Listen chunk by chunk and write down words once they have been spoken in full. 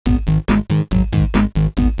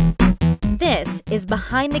is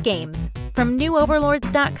Behind the Games from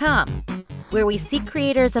NewOverlords.com, where we seek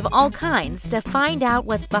creators of all kinds to find out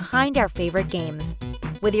what's behind our favorite games.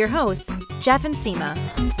 With your hosts, Jeff and Seema.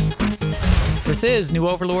 This is New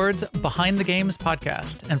Overlords Behind the Games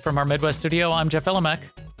podcast. And from our Midwest studio, I'm Jes Vaillancourt.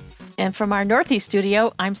 And from our Northeast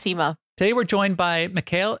studio, I'm Seema. Today, we're joined by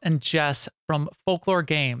Mikhaël and Jes from Folklore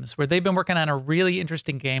Games, where they've been working on a really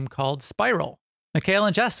interesting game called Spiral. Mikhaël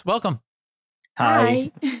and Jes, welcome.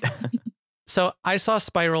 Hi. So I saw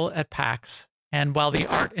Spiral at PAX, and while the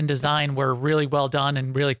art and design were really well done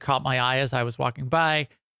and really caught my eye as I was walking by,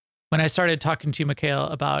 when I started talking to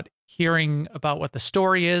Mikhaël about hearing about what the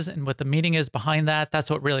story is and what the meaning is behind that, that's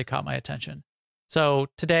what really caught my attention. So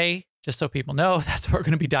today, just so people know, that's what we're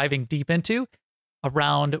going to be diving deep into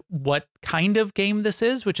around what kind of game this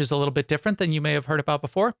is, which is a little bit different than you may have heard about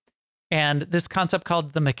before. And this concept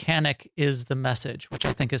called the mechanic is the message, which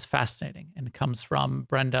I think is fascinating and comes from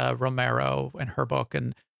Brenda Romero and her book,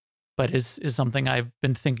 but is something I've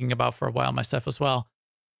been thinking about for a while myself as well.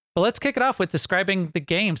 But let's kick it off with describing the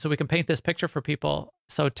game so we can paint this picture for people.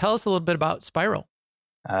 So tell us a little bit about Spiral.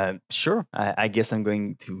 Sure. I guess I'm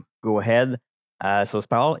going to go ahead. So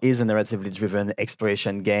Spiral is a narratively driven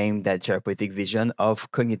exploration game that shares a poetic vision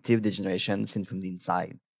of cognitive degeneration seen from the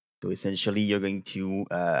inside. So essentially, you're going to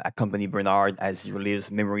accompany Bernard as he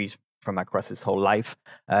relives memories from across his whole life,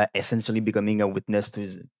 essentially becoming a witness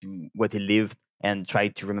to what he lived and try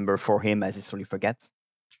to remember for him as he slowly forgets.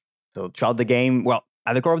 So throughout the game, well,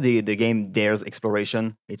 at the core of the game, there's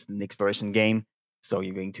exploration. It's an exploration game. So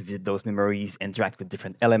you're going to visit those memories, interact with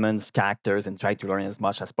different elements, characters, and try to learn as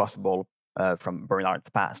much as possible from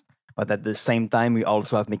Bernard's past. But at the same time, we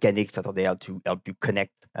also have mechanics that are there to help you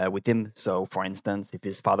connect with him. So, for instance, if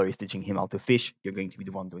his father is teaching him how to fish, you're going to be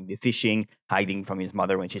the one doing the fishing, hiding from his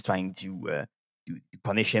mother when she's trying to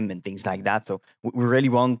punish him and things like that. So we really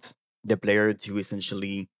want the player to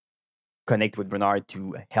essentially connect with Bernard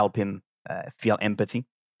to help him feel empathy.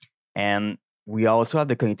 And we also have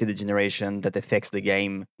the cognitive degeneration that affects the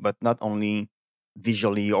game, but not only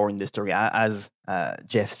visually or in the story. As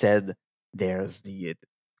Jeff said, there's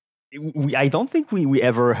I don't think we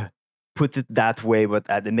ever put it that way, but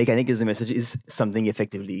the mechanic is the message is something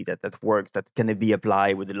effectively that works, that can be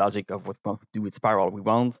applied with the logic of what we want to do with Spiral. We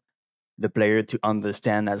want the player to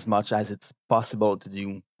understand as much as it's possible to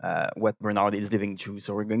do what Bernard is living through.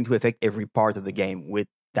 So we're going to affect every part of the game with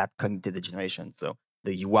that cognitive degeneration. So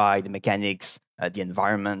the UI, the mechanics, the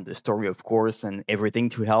environment, the story, of course, and everything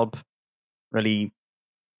to help really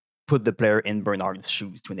put the player in Bernard's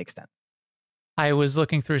shoes to an extent. I was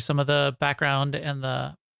looking through some of the background and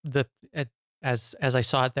as I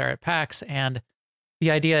saw it there at PAX, and the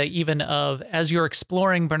idea even of as you're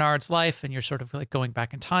exploring Bernard's life and you're sort of like going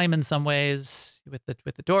back in time in some ways with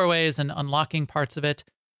the doorways and unlocking parts of it,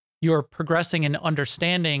 you're progressing in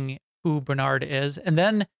understanding who Bernard is. And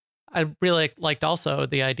then I really liked also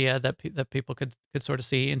the idea that people could sort of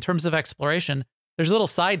see in terms of exploration. There's little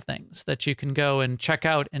side things that you can go and check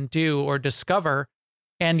out and do or discover.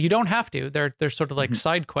 And you don't have to. They're sort of like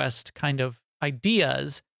side quest kind of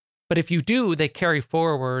ideas. But if you do, they carry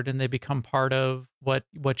forward and they become part of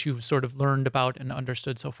what you've sort of learned about and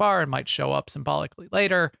understood so far and might show up symbolically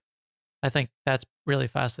later. I think that's really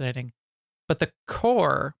fascinating. But the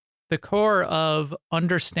core of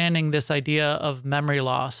understanding this idea of memory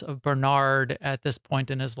loss of Bernard at this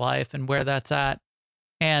point in his life and where that's at,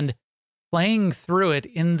 and playing through it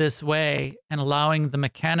in this way and allowing the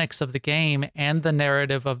mechanics of the game and the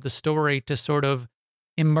narrative of the story to sort of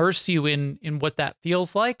immerse you in what that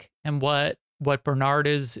feels like and what Bernard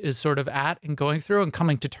is sort of at and going through and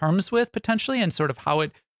coming to terms with potentially, and sort of how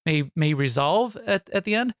it may resolve at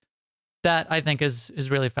the end. That I think is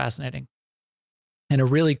really fascinating and a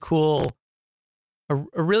really cool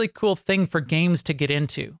thing for games to get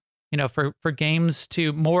into, for games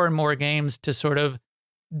to more and more games to sort of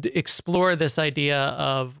explore this idea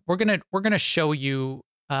of we're gonna show you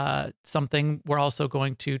something. We're also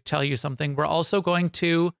going to tell you something. We're also going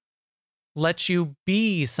to let you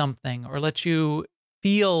be something or let you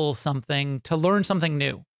feel something to learn something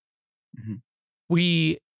new. Mm-hmm.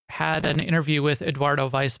 We had an interview with Eduardo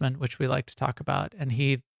Weissman, which we like to talk about, and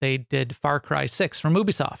they did Far Cry 6 from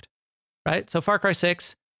Ubisoft, right? So Far Cry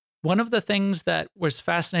 6. One of the things that was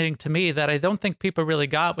fascinating to me that I don't think people really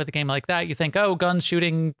got with a game like that, you think, oh, guns,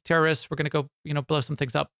 shooting, terrorists, we're going to go, blow some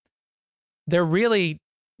things up. They're really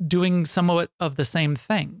doing somewhat of the same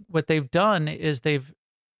thing. What they've done is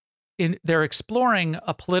they're exploring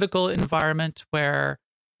a political environment where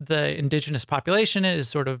the indigenous population is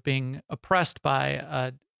sort of being oppressed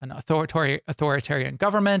by an authoritarian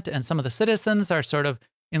government, and some of the citizens are sort of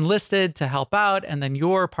enlisted to help out, and then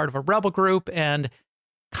you're part of a rebel group, and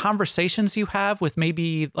conversations you have with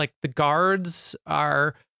maybe like the guards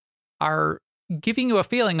are giving you a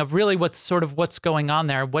feeling of really what's going on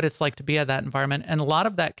there, what it's like to be at that environment. And a lot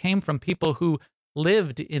of that came from people who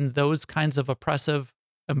lived in those kinds of oppressive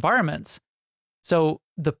environments. So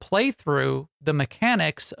the playthrough, the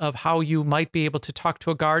mechanics of how you might be able to talk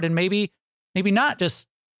to a guard and maybe not just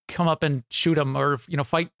come up and shoot them or,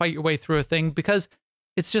 fight your way through a thing because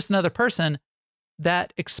it's just another person.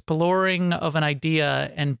 That exploring of an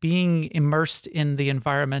idea and being immersed in the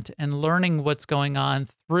environment and learning what's going on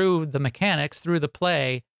through the mechanics, through the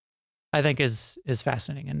play, I think is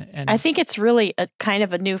fascinating. And I think it's really a kind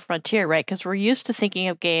of a new frontier, right? Because we're used to thinking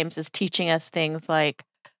of games as teaching us things like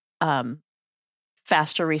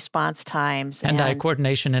faster response times and eye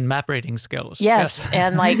coordination and map reading skills. Yes,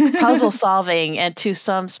 and like puzzle solving and to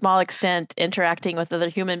some small extent interacting with other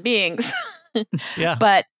human beings. Yeah.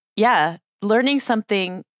 But yeah, learning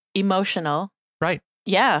something emotional. Right.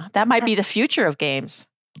 Yeah, that might be the future of games.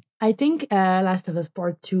 I think Last of Us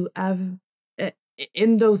Part 2 have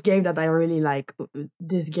in those games that I really like,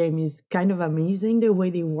 this game is kind of amazing the way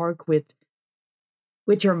they work with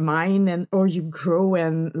your mind or you grow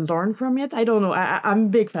and learn from it. I don't know. I'm a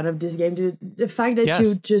big fan of this game. The fact that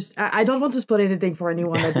you just I don't want to spoil anything for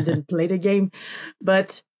anyone that didn't play the game,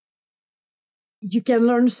 but you can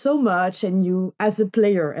learn so much, and you as a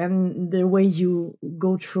player, and the way you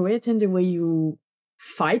go through it and the way you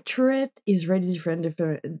fight through it is really different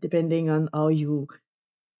depending on how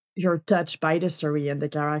you're touched by the story and the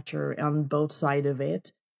character on both sides of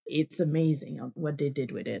it. It's amazing what they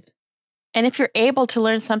did with it. And if you're able to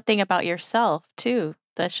learn something about yourself too,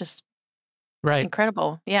 that's just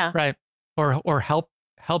incredible. Yeah. Right. Or help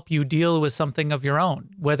you deal with something of your own,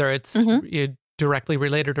 whether it's directly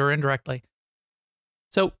related or indirectly.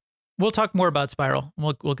 So we'll talk more about Spiral.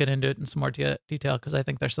 We'll get into it in some more detail because I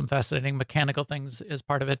think there's some fascinating mechanical things as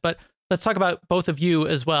part of it. But let's talk about both of you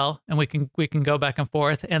as well, and we can go back and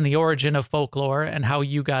forth and the origin of folklore and how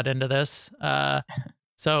you got into this.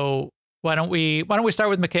 So why don't we start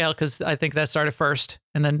with Mikhaël, because I think that started first,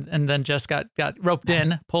 and then Jes got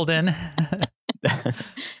pulled in.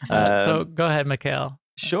 So go ahead, Mikhaël.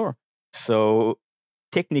 Sure. So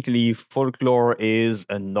technically, Folklore is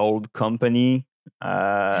an old company.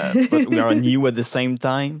 But we are new at the same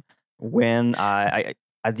time. When I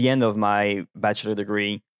at the end of my bachelor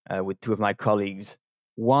degree with two of my colleagues,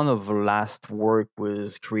 one of the last work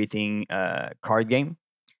was creating a card game,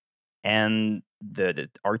 and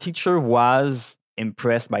our teacher was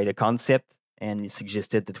impressed by the concept and he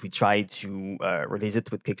suggested that we try to release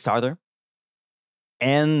it with Kickstarter.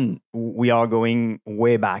 And we are going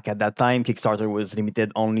way back. At that time, Kickstarter was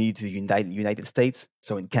limited only to the United States.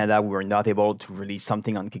 So in Canada, we were not able to release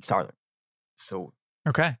something on Kickstarter. So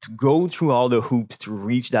to go through all the hoops to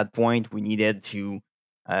reach that point, we needed to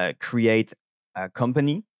create a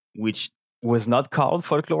company, which was not called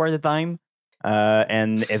Folklore at the time,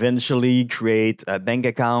 and eventually create a bank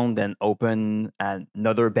account and open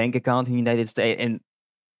another bank account in the United States. And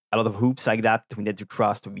a lot of hoops like that we needed to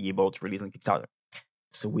cross to be able to release on Kickstarter.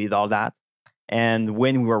 So we did all that, and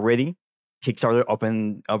when we were ready, Kickstarter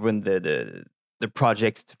opened the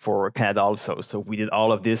project for Canada also. So we did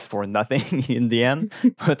all of this for nothing in the end,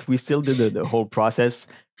 but we still did the whole process,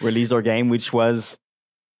 released our game, which was,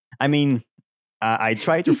 I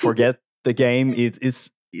try to forget the game.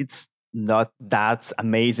 It's not that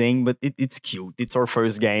amazing, but it's cute. It's our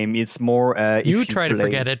first game. It's more you try to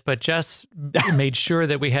forget it, but Jes made sure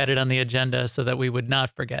that we had it on the agenda so that we would not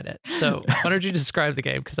forget it. So why don't you describe the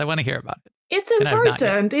game, because I want to hear about it. It's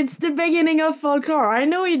important. It's the beginning of Folklore. I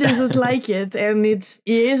know he doesn't like it, and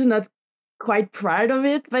he is not quite proud of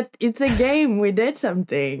it, but it's a game. We did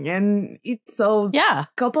something, and it sold a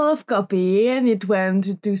couple of copies, and it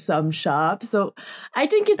went to some shop. So I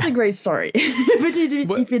think it's a great story. But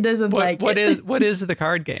if he doesn't like it. What is the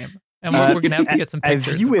card game? And we're going to have to get some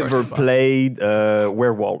pictures. Have you ever played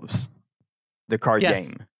Werewolves, the card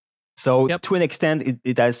game? So to an extent,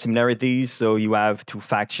 it has similarities. So you have two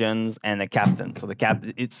factions and a captain. So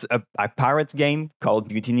it's a pirates game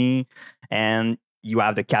called Mutiny, and you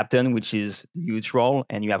have the captain, which is neutral,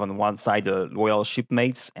 and you have on one side the loyal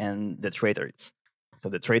shipmates and the traitors. So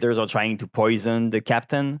the traitors are trying to poison the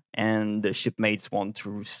captain, and the shipmates want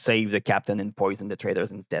to save the captain and poison the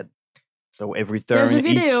traitors instead. So every turn, there's a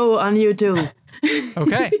video on YouTube.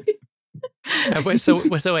 Okay. So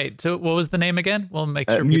what was the name again? We'll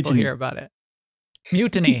make sure people hear about it.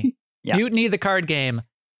 Mutiny. Mutiny, the card game.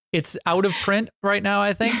 It's out of print right now,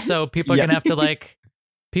 I think. So people are gonna have to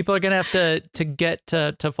People are going to have to get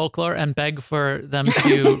to Folklore and beg for them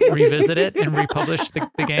to revisit it and republish the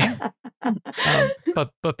game.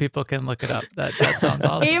 But people can look it up. That sounds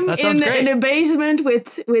awesome. That sounds great. In a basement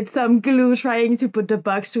with some glue trying to put the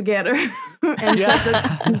box together. And you'll have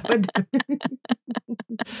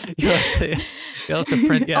to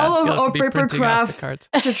print, all of our paper craft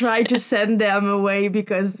to try to send them away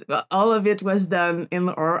because all of it was done in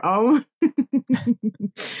our own.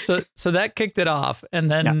 So that kicked it off,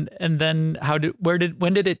 and then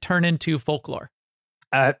when did it turn into Folklore?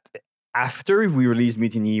 After we released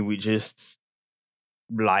Mutiny, we just,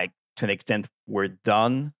 like, to an extent, we're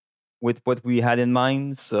done with what we had in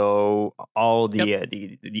mind. So all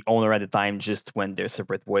the owner at the time just went their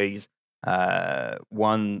separate ways.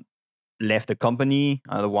 One left the company,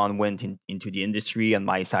 another one went into the industry. On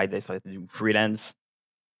my side, I started to do freelance,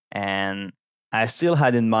 and I still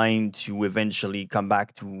had in mind to eventually come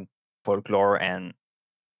back to Folklore and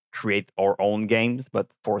create our own games, but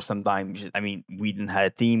for some time, we didn't have a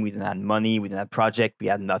team, we didn't have money, we didn't have a project, we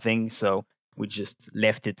had nothing, so we just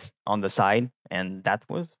left it on the side, and that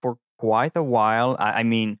was for quite a while.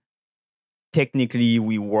 Technically,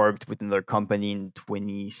 we worked with another company in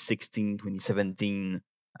 2016, 2017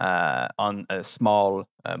 on a small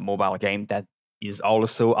mobile game that is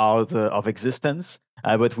also out of existence,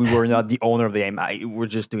 but we were not the owner of the game. We're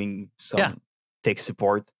just doing some tech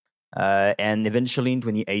support. And eventually in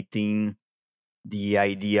 2018, the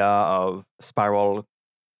idea of Spiral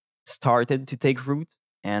started to take root.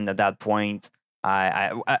 And at that point,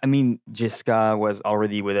 Jessica was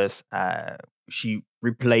already with us. She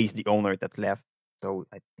replaced the owner that left. So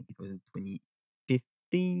I think it was in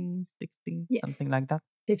 2015, 16, something like that.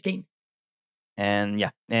 15.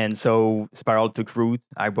 And so Spiral took root.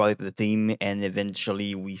 I brought it to the team, and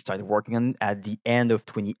eventually we started working on it. At the end of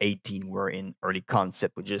 2018, we were in early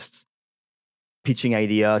concept. We're just pitching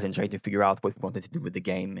ideas and trying to figure out what we wanted to do with the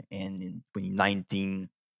game. And in 2019,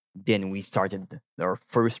 then we started our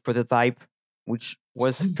first prototype, which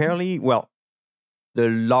was fairly, the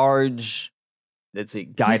large, let's say,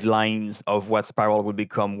 guidelines of what Spiral would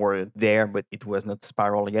become were there, but it was not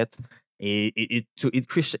Spiral yet. It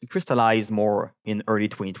crystallized more in early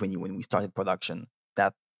 2020 when we started production.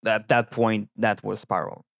 At that point, that was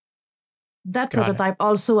Spiral. That prototype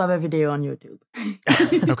also have a video on YouTube.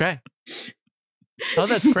 Okay. Oh,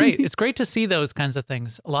 that's great. It's great to see those kinds of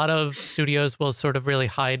things. A lot of studios will sort of really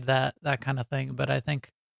hide that kind of thing. But I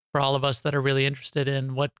think for all of us that are really interested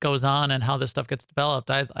in what goes on and how this stuff gets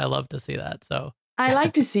developed, I love to see that. So I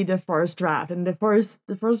like to see the first draft and the first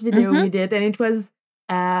video we did. And it was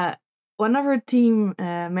one of our team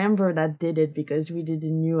member that did it because we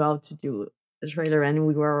didn't know how to do a trailer and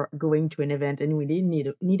we were going to an event and we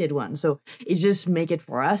didn't needed one. So it just make it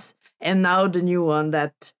for us. And now the new one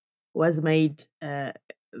that was made that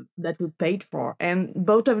we paid for, and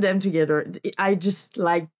both of them together, I just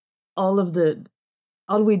like all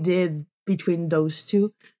we did between those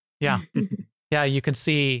two. Yeah. You can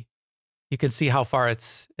see how far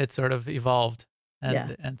it's sort of evolved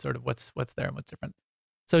and sort of what's there and what's different.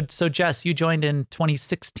 So Jes, you joined in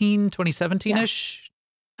 2016, 2017-ish?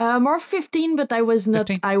 More 15, but I was not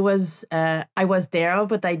 15? I was there,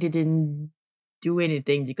 but I didn't do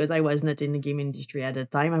anything because I was not in the game industry at the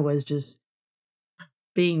time. I was just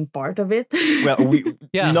being part of it. Well,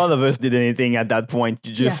 none of us did anything at that point.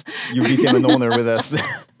 You became an owner with us.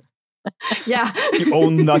 Yeah. You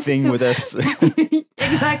own nothing with us.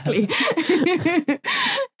 Exactly.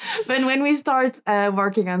 But when we start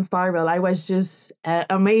working on Spiral, I was just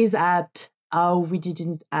amazed at how we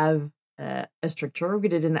didn't have a structure. We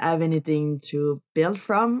didn't have anything to build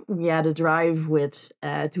from. We had a drive with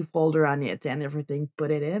 2 folders on it and everything,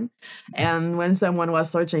 put it in. And when someone was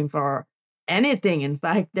searching for anything, in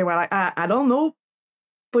fact, they were like, I don't know,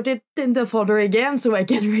 put it in the folder again so I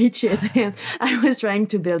can reach it. And I was trying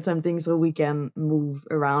to build something so we can move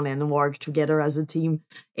around and work together as a team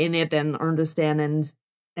in it and understand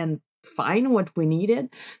and find what we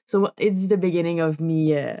needed. So it's the beginning of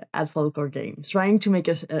me at Folklore Games, trying to make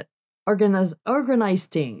us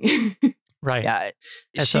organized thing. Right.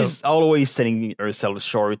 Yeah, she's always selling herself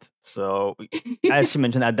short. So as she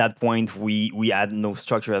mentioned, at that point, we had no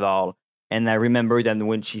structure at all. And I remember that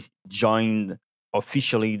when she joined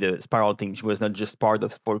officially the Spiral team, she was not just part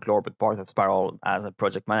of Folklore, but part of Spiral as a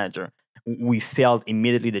project manager. We felt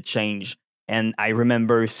immediately the change. And I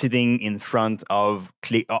remember sitting in front of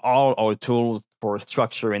all our tools for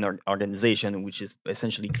structure in our organization, which is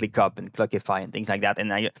essentially ClickUp and Clockify and things like that.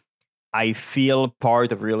 And I feel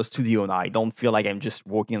part of Real Studio now. I don't feel like I'm just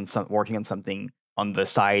working on something on the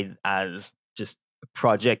side as just a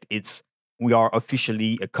project. It's we are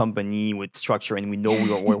officially a company with structure and we know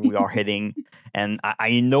where we are heading. And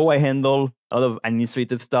I know I handle a lot of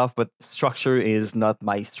administrative stuff, but structure is not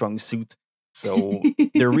my strong suit. So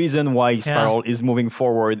the reason why Spiral is moving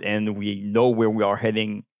forward and we know where we are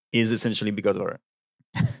heading is essentially because of her.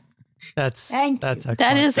 That's excellent.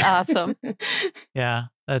 That is awesome. Yeah,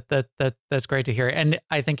 that's great to hear. And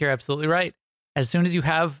I think you're absolutely right. As soon as you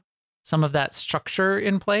have some of that structure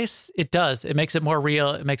in place, it makes it more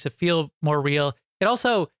real. It makes it feel more real. It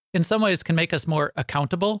also, in some ways, can make us more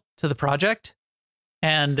accountable to the project.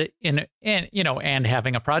 And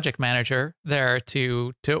having a project manager there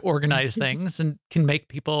to organize things and can make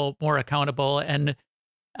people more accountable and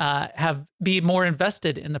be more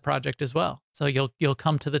invested in the project as well. So you'll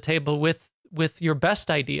come to the table with your best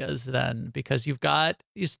ideas then, because you've got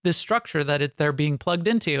this structure that they're being plugged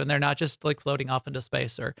into, and they're not just like floating off into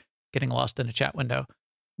space or getting lost in a chat window.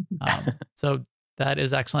 So that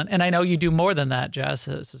is excellent. And I know you do more than that, Jes.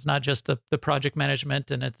 It's not just the project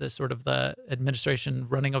management and the sort of the administration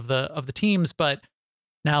running of the teams, but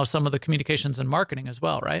now some of the communications and marketing as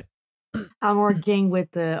well, right? I'm working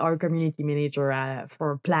with our community manager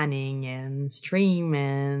for planning and stream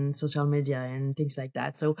and social media and things like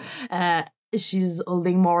that. So she's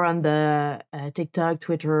holding more on the TikTok,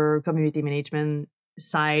 Twitter, community management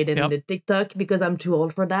side and the TikTok, because I'm too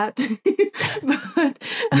old for that. But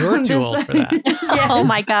you're too old for that. Yes. Oh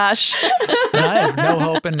my gosh. And I have no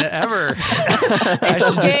hope in ever. I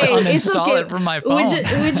should just uninstall it from my phone.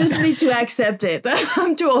 We just need to accept it.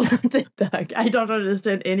 I'm too old for TikTok. I don't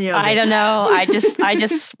understand any of it. I don't know. I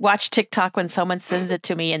just watch TikTok when someone sends it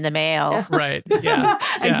to me in the mail. Yeah. Right. Yeah.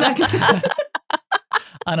 Exactly.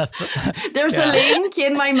 There's a link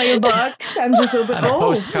in my mailbox. I'm just open. A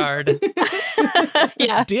postcard.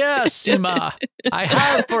 Yeah. Dear Sima, I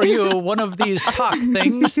have for you one of these talk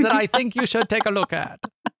things that I think you should take a look at.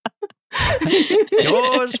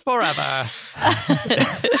 Yours forever.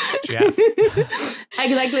 Jeff.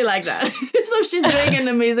 Exactly like that. So she's doing an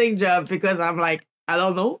amazing job, because I'm like, I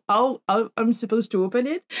don't know how I'm supposed to open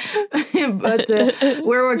it. But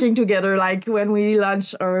we're working together. Like when we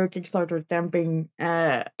launched our Kickstarter campaign,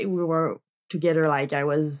 we were together. Like I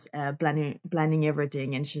was planning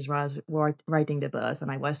everything, and she's writing the buzz,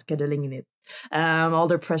 and I was scheduling in it. All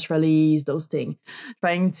the press release, those things,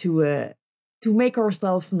 trying to make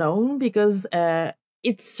ourselves known, because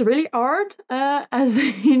it's really hard as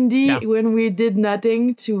indie when we did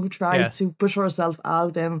nothing to try to push ourselves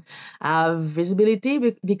out and have visibility,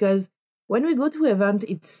 because when we go to event,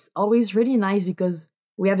 it's always really nice because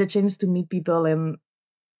we have the chance to meet people, and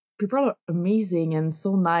people are amazing and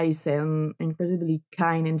so nice and incredibly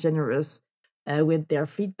kind and generous with their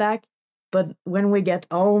feedback. But when we get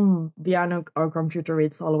home behind our computer,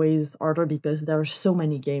 it's always harder, because there are so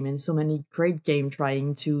many games and so many great games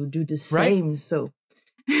trying to do the same. So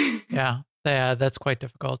yeah, that's quite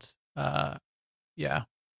difficult. Yeah.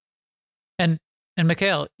 And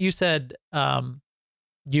Mikhaël, you said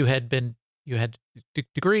you had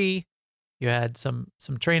degree, you had some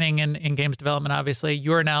training in games development. Obviously,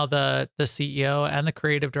 you are now the CEO and the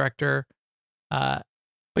creative director,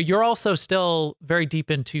 but you're also still very deep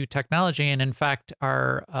into technology, and in fact,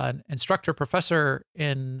 are an instructor professor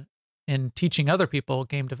in teaching other people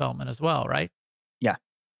game development as well, right? Yeah.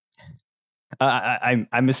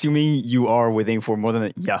 I'm assuming you are waiting for more than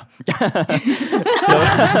a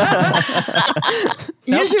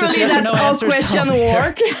Usually that's how question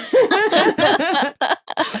work.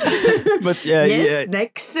 But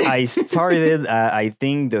next. I started. I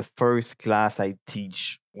think the first class I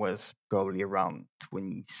teach was probably around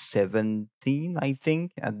 2017. I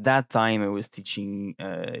think at that time I was teaching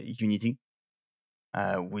Unity.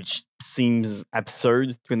 Which seems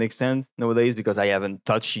absurd to an extent nowadays, because I haven't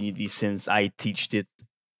touched Unity since I taught it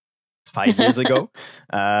 5 years ago.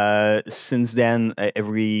 Since then,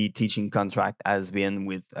 every teaching contract has been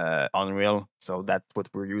with Unreal, so that's what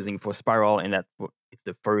we're using for Spiral, and it's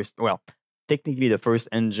the first. Well, technically, the first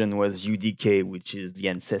engine was UDK, which is the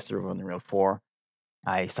ancestor of Unreal 4.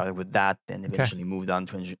 I started with that, and eventually moved on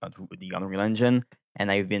to the Unreal Engine, and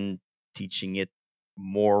I've been teaching it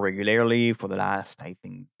more regularly for the last, I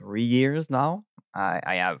think, 3 years now.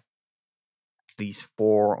 I have at least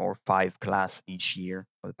 4 or 5 classes each year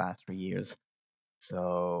for the past 3 years.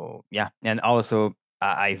 So yeah, and also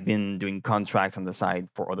I've been doing contracts on the side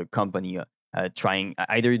for other company, trying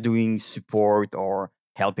either doing support or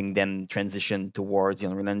helping them transition towards the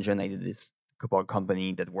Unreal Engine. I did this couple of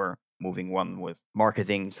company that were moving. One was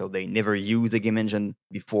marketing, so they never used the game engine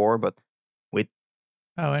before, but with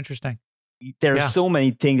interesting. There are so many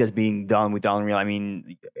things that's being done with Unreal. I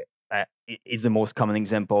mean, it's the most common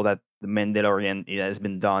example that the Mandalorian it has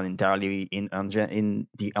been done entirely in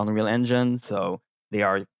the Unreal Engine. So they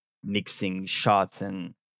are mixing shots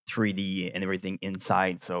and 3D and everything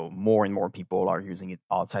inside. So more and more people are using it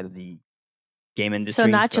outside of the game industry. So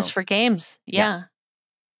not just for games. Yeah.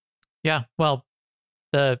 Yeah. Well,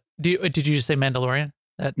 did you just say Mandalorian?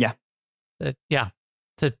 Yeah.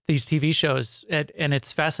 To these TV shows, and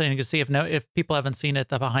it's fascinating to see if people haven't seen it,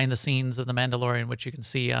 the behind the scenes of the Mandalorian, which you can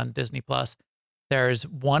see on Disney Plus. There's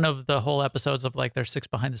one of the whole episodes of like their 6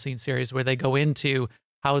 behind the scenes series where they go into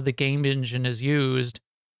how the game engine is used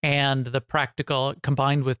and the practical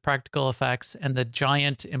combined with practical effects and the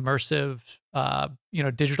giant immersive,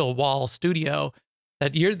 digital wall studio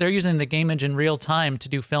that they're using the game engine real time to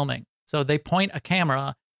do filming. So they point a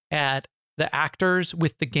camera at the actors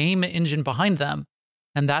with the game engine behind them.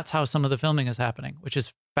 And that's how some of the filming is happening, which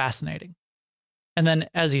is fascinating. And then,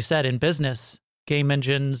 as you said, in business, game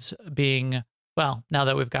engines being, well, now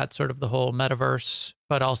that we've got sort of the whole metaverse,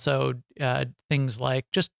 but also things like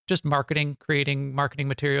just marketing, creating marketing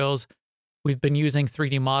materials. We've been using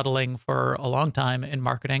 3D modeling for a long time in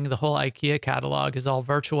marketing. The whole IKEA catalog is all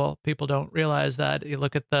virtual. People don't realize that. You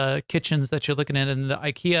look at the kitchens that you're looking at in the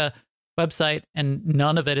IKEA website, and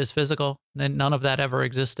none of it is physical, and none of that ever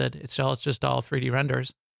existed. It's just all 3D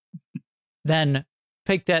renders. Then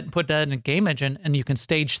take that and put that in a game engine, and you can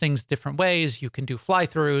stage things different ways. You can do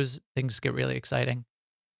fly-throughs. Things get really exciting.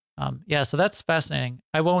 So that's fascinating.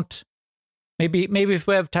 I won't. Maybe if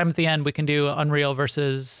we have time at the end, we can do Unreal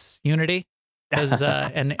versus Unity. Because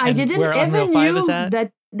and I didn't where even Unreal 5 knew is at.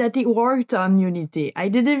 that it worked on Unity. I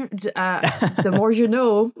didn't. The more you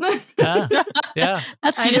know. Yeah.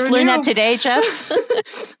 You just learned that today,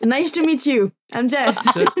 Jes. Nice to meet you. I'm Jes.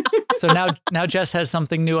 So now Jes has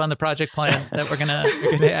something new on the project plan that we're gonna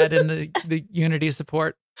add in the Unity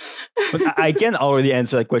support. But I can already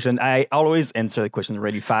answer that question. I always answer the question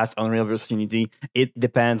really fast. Unreal versus Unity. It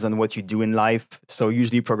depends on what you do in life. So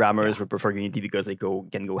usually programmers would prefer Unity because they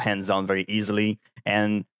can go hands-on very easily,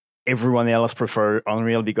 and everyone else prefer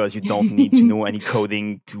Unreal because you don't need to know any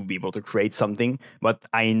coding to be able to create something. But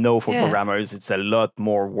I know for programmers, it's a lot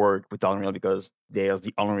more work with Unreal because there's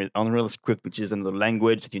the Unreal script, which is in the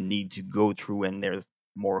language that you need to go through, and there's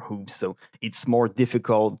more hoops. So it's more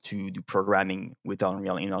difficult to do programming with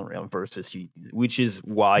Unreal in Unreal versus Unity, which is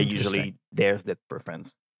why usually there's that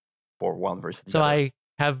preference for one versus the other. So I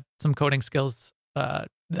have some coding skills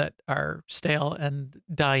that are stale and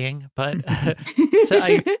dying, but so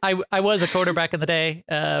I was a coder back in the day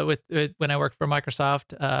with when I worked for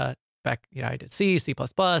Microsoft. Back, I did C++.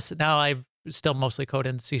 Now I still mostly code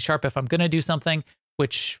in C# if I'm going to do something,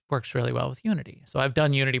 which works really well with Unity. So I've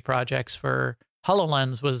done Unity projects for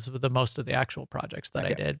HoloLens was the most of the actual projects that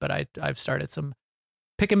I did, but I've started some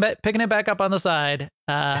picking it back up on the side.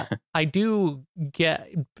 I do get,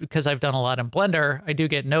 because I've done a lot in Blender, I do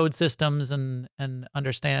get node systems and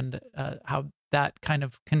understand how that kind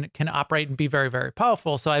of can operate and be very, very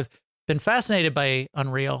powerful. So I've been fascinated by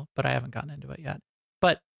Unreal, but I haven't gotten into it yet.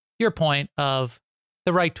 But your point of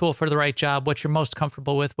the right tool for the right job, what you're most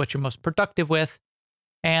comfortable with, what you're most productive with,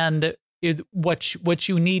 and what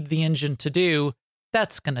you need the engine to do,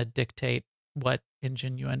 that's going to dictate what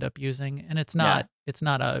engine you end up using. And it's not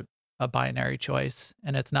a binary choice,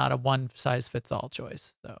 and it's not a one size fits all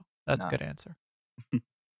choice. So that's a good answer.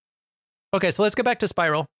 Okay, so let's get back to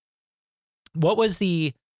Spiral. What was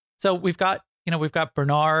so we've got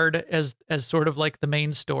Bernard as sort of like the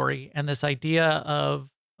main story, and this idea of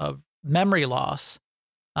memory loss.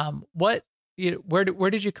 Where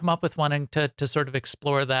did you come up with wanting to sort of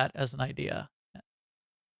explore that as an idea?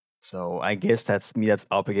 So I guess that's me. That's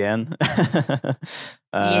up again.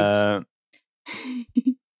 Yes.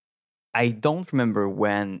 I don't remember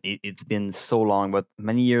when. It's been so long, but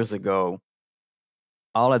many years ago,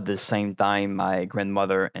 all at the same time, my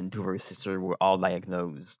grandmother and 2 of her sisters were all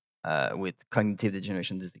diagnosed with cognitive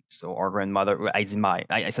degeneration disease. So our grandmother, I said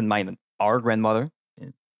mine, our grandmother,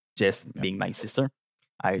 Jes being my sister.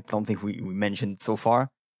 I don't think we mentioned it so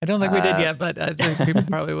far. I don't think we did yet, but I think people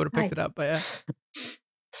probably would have picked it up. But yeah.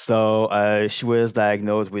 So she was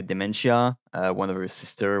diagnosed with dementia. One of her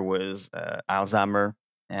sisters was Alzheimer,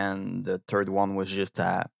 and the third one was just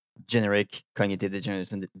a generic cognitive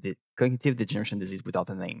degeneration disease without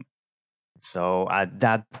a name. So at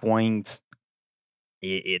that point,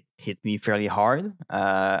 it hit me fairly hard.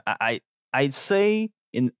 I'd say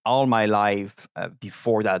in all my life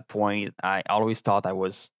before that point, I always thought I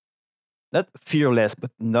was not fearless,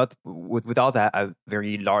 but not without a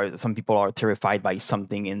very large. Some people are terrified by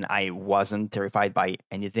something, and I wasn't terrified by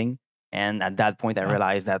anything. And at that point, I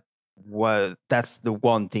realized that's the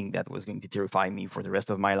one thing that was going to terrify me for the rest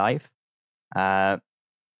of my life.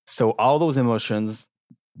 So all those emotions,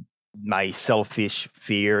 my selfish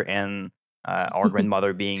fear and our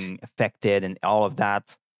grandmother being affected and all of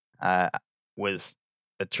that was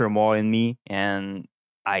a turmoil in me. And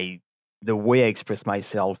the way I express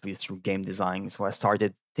myself is through game design. So I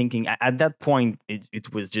started thinking at that point,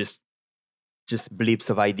 it was just blips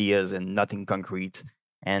of ideas and nothing concrete.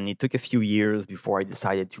 And it took a few years before I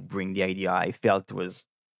decided to bring the idea I felt was,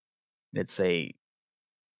 let's say,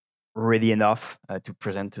 ready enough to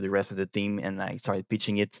present to the rest of the team. And I started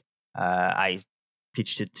pitching it. I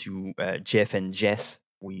pitched it to Jeff and Jes,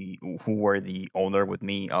 who were the owner with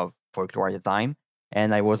me of Folklore at the time.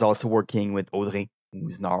 And I was also working with Audrey,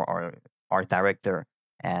 who's now our art director.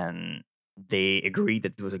 And they agreed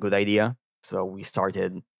that it was a good idea. So we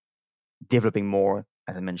started developing more.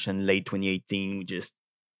 As I mentioned, late 2018, we just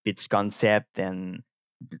pitched concept and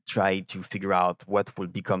tried to figure out what will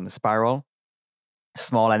become Spiral.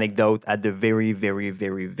 Small anecdote, at the very, very,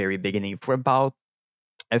 very, very beginning, for about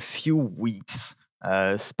a few weeks,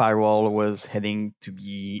 Spiral was heading to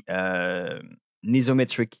be an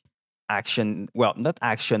isometric action, well, not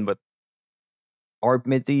action, but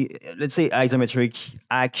let's say isometric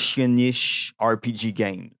action-ish RPG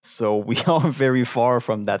game. So we are very far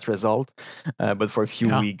from that result, but for a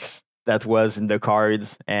few weeks, that was in the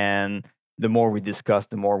cards. And the more we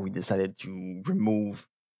discussed, the more we decided to remove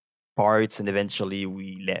parts, and eventually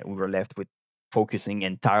we were left with focusing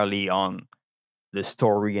entirely on the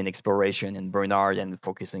story and exploration and Bernard, and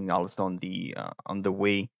focusing also on the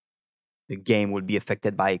way the game would be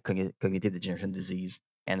affected by cognitive degeneration disease,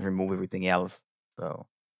 and remove everything else. So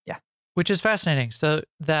yeah, which is fascinating. So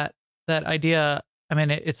that idea, I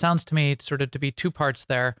mean, it sounds to me sort of to be two parts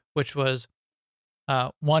there, which was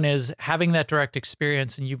one is having that direct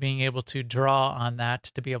experience and you being able to draw on that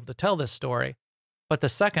to be able to tell this story. But the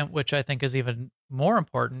second, which I think is even more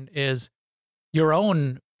important, is your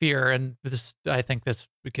own fear. And this, I think this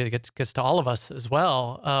gets to all of us as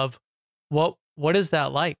well, of what is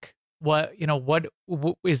that like? What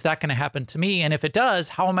is that going to happen to me? And if it does,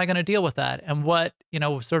 how am I going to deal with that? And what,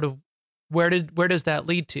 sort of, where does that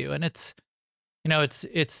lead to? And it's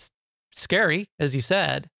scary, as you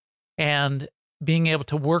said, and being able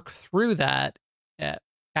to work through that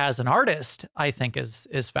as an artist, I think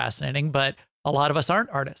is fascinating. But a lot of us aren't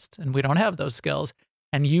artists and we don't have those skills.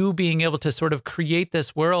 And you being able to sort of create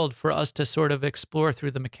this world for us to sort of explore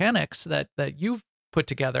through the mechanics that you've put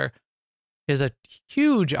together is a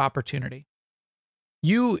huge opportunity.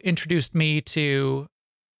 You introduced me to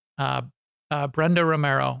Brenda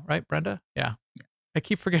Romero, right? Brenda? Yeah. I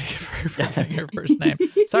keep forgetting her first name.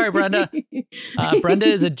 Sorry, Brenda. Brenda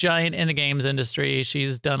is a giant in the games industry.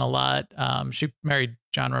 She's done a lot. She married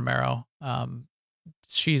John Romero.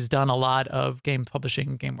 She's done a lot of game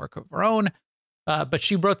publishing, game work of her own. But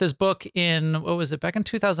she wrote this book in, what was it, back in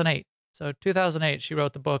 2008. So 2008, she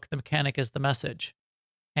wrote the book, The Mechanic is the Message.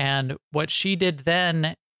 And what she did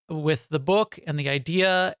then with the book and the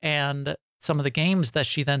idea and some of the games that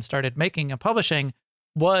she then started making and publishing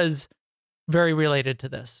was very related to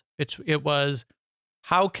this. It was,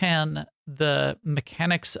 how can the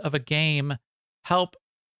mechanics of a game help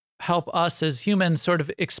us as humans sort of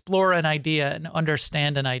explore an idea and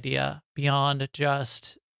understand an idea beyond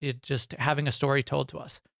just having a story told to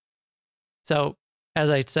us. So, as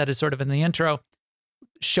I said, is sort of in the intro,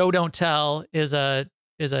 show don't tell is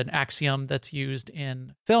an axiom that's used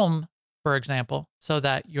in film, for example, so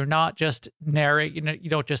that you're not just you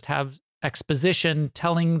don't just have exposition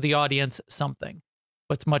telling the audience something.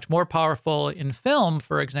 What's much more powerful in film,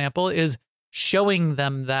 for example, is showing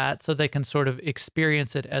them that so they can sort of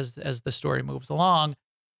experience it as the story moves along.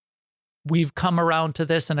 We've come around to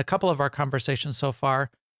this in a couple of our conversations so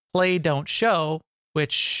far. Play, don't show,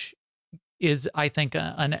 which is, I think,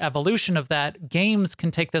 an evolution of that. Games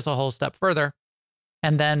can take this a whole step further.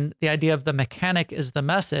 And then the idea of the mechanic is the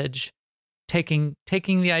message, taking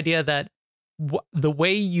the idea that the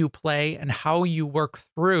way you play and how you work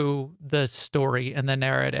through the story and the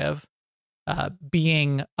narrative,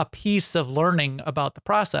 being a piece of learning about the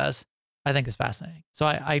process, I think is fascinating. So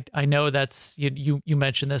I know that's, you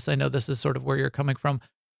mentioned this. I know this is sort of where you're coming from.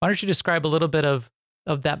 Why don't you describe a little bit of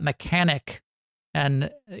that mechanic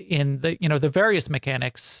and in the various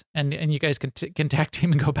mechanics, and you guys can tag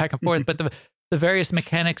team and go back and forth, but the various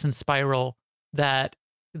mechanics in Spiral that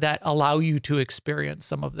allow you to experience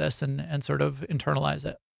some of this and sort of internalize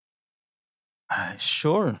it.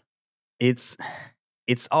 Sure. It's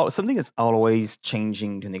something that's always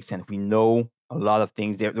changing to an extent. We know a lot of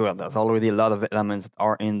things there. Well, there's already a lot of elements that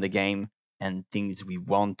are in the game and things we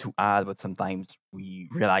want to add, but sometimes we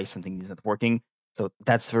realize something is not working. So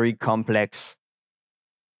that's very complex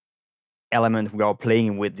element we are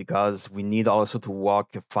playing with, because we need also to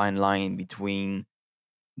walk a fine line between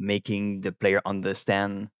making the player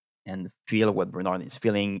understand and feel what Bernard is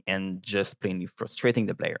feeling and just plainly frustrating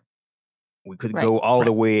the player. We could go all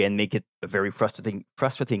the way and make it a very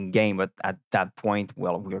frustrating game, but at that point,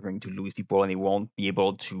 well, we are going to lose people and they won't be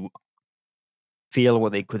able to feel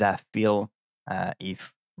what they could have feel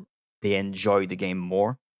if they enjoy the game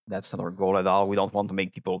more. That's not our goal at all. We don't want to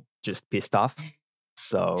make people just pissed off.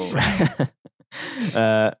 So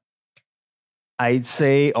I'd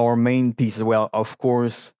say our main piece as well, of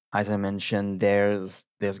course, as I mentioned, there's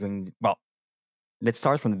going to, well, let's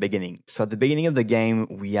start from the beginning. So at the beginning of the game,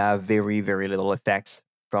 we have very, very little effects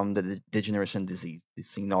from the degeneration disease. The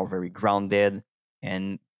scene are very grounded,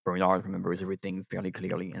 and Bernard remembers everything fairly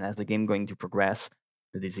clearly. And as the game is going to progress,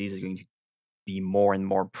 the disease is going to be more and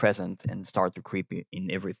more present and start to creep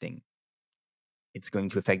in everything. It's going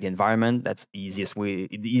to affect the environment. That's the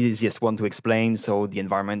easiest one to explain. So the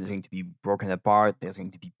environment is going to be broken apart. There's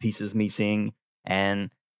going to be pieces missing,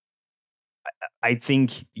 and I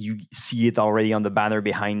think you see it already on the banner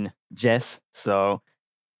behind Jes. So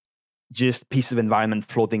just piece of environment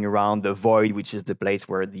floating around the void, which is the place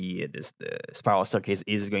where the spiral staircase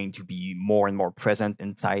is going to be more and more present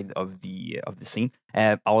inside of the scene.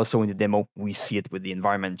 Also in the demo, we see it with the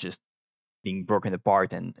environment just being broken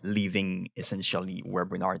apart and leaving essentially where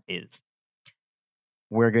Bernard is.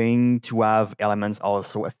 We're going to have elements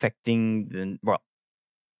also affecting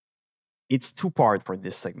it's two-part for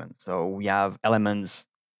this segment. So we have elements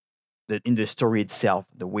that in the story itself,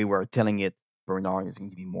 the way we're telling it, Bernard is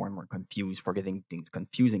going to be more and more confused, forgetting things,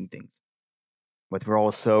 confusing things. But we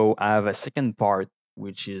also have a second part,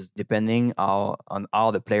 which is depending on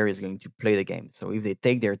how the player is going to play the game. So if they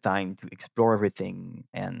take their time to explore everything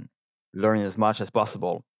and learn as much as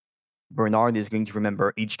possible, Bernard is going to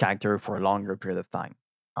remember each character for a longer period of time.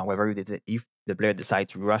 However, if the player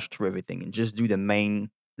decides to rush through everything and just do the main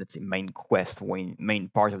quest, main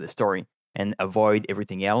part of the story, and avoid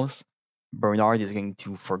everything else, Bernard is going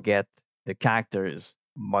to forget the characters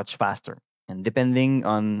much faster. And depending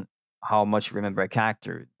on how much you remember a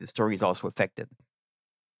character, the story is also affected.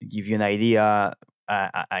 To give you an idea,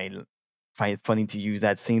 I find it funny to use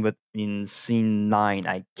that scene, but in scene 9,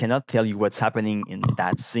 I cannot tell you what's happening in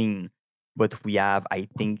that scene, but we have, I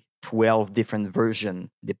think, 12 different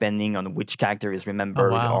versions depending on which character is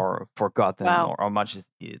remembered or forgotten, or how much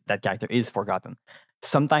that character is forgotten.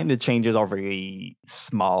 Sometimes the changes are very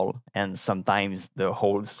small, and sometimes the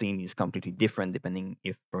whole scene is completely different depending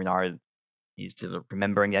if Bernard is still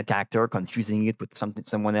remembering that character, confusing it with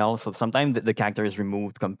someone else. So sometimes the character is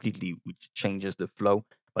removed completely, which changes the flow,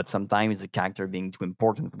 but sometimes the character being too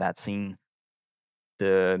important for that scene,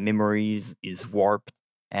 the memories is warped,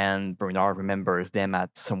 and Bernard remembers them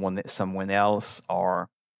at someone else, or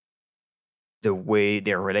the way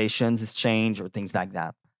their relations is changed, or things like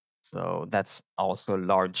that. So that's also a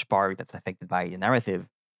large part that's affected by the narrative.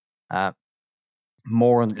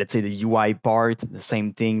 More on, let's say, the UI part, the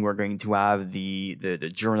same thing. We're going to have the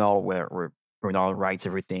journal where Bernard writes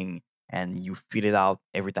everything, and you fill it out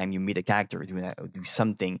every time you meet a character, do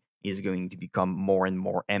something, is going to become more and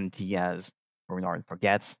more empty as Bernard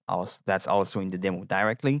forgets. That's also in the demo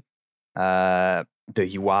directly. The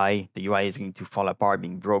UI is going to fall apart,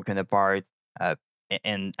 being broken apart.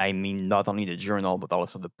 And I mean not only the journal, but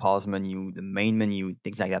also the pause menu, the main menu,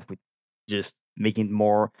 things like that, with just making it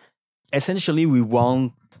more. Essentially, we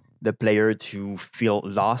want the player to feel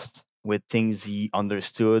lost with things he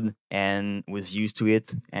understood and was used to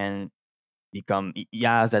it, and he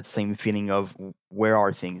has that same feeling of where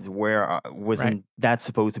are things, wasn't that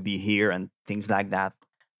supposed to be here, and things like that.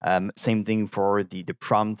 Same thing for the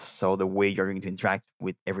prompts. So the way you're going to interact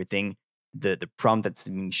with everything, the prompt that's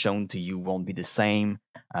being shown to you won't be the same.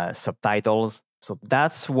 Subtitles. So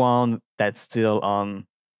that's one that's still on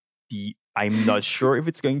the, I'm not sure if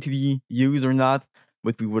it's going to be used or not,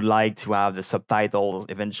 but we would like to have the subtitles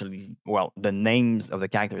eventually. Well, the names of the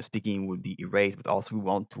characters speaking would be erased, but also we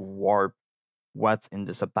want to warp what's in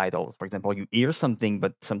the subtitles. For example, you hear something,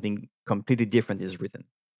 but something completely different is written.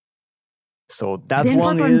 So that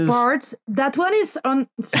one is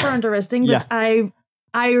super interesting. But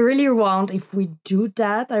I really want, if we do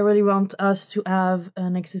that, I really want us to have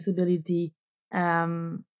an accessibility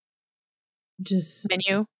just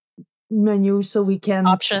menu, so we can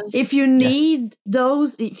options. If you need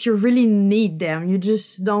those, if you really need them, you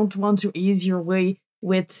just don't want to ease your way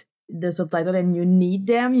with the subtitle and you need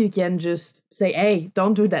them, you can just say, hey,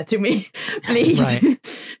 don't do that to me, please.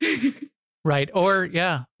 Right. Or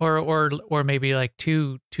yeah. Or maybe like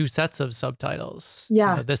two sets of subtitles.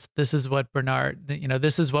 Yeah. You know, this is what Bernard, you know,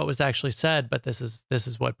 this is what was actually said, but this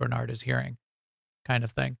is what Bernard is hearing, kind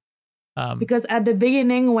of thing. Because at the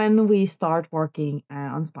beginning, when we start working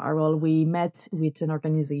on Spiral, we met with an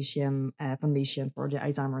organization, Foundation for the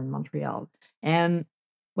Alzheimer in Montreal. And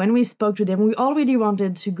when we spoke to them, we already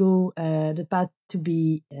wanted to go the path to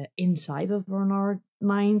be inside of Bernard's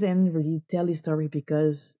mind and really tell his story,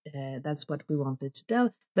 because that's what we wanted to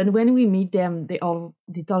tell. But when we meet them, they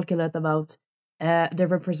talk a lot about the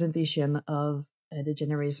representation of the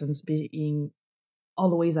generations being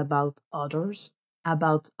always about others,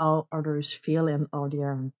 about how others feel and how they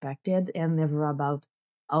are impacted, and never about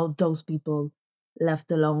how those people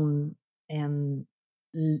left alone and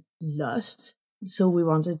lost. So we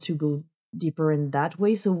wanted to go deeper in that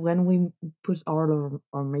way. So when we put our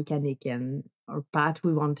mechanic and our path,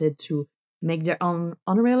 we wanted to make their own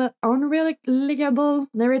unreliable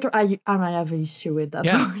narrator. I'm not have an issue with that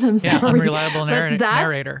word. I'm sorry. Unreliable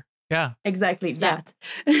narrator. Yeah, exactly that.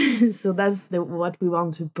 So that's what we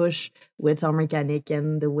want to push with our mechanic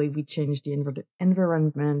and the way we change the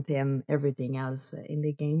environment and everything else in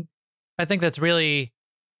the game. I think that's really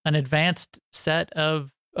an advanced set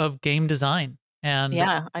of game design, and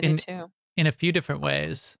yeah, I do too. In a few different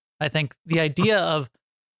ways. I think the idea of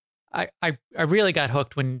I really got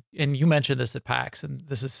hooked when, and you mentioned this at PAX, and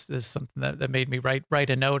this is something that made me write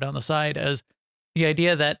a note on the side, as the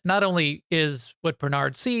idea that not only is what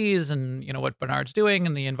Bernard sees and, you know, what Bernard's doing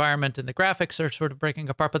and the environment and the graphics are sort of breaking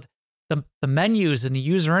apart, but the menus and the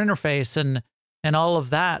user interface and all of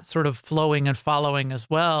that sort of flowing and following as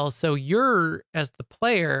well. So you're, as the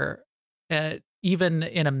player, even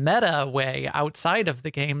in a meta way outside of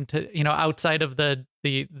the game, to, you know, outside of the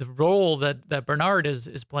role that Bernard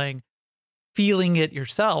is playing, feeling it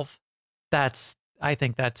yourself. I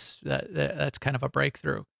think that's kind of a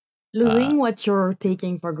breakthrough. Losing what you're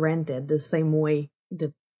taking for granted the same way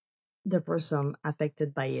the person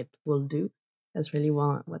affected by it will do. That's really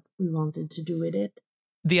what we wanted to do with it.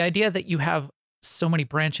 The idea that you have so many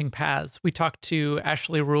branching paths. We talked to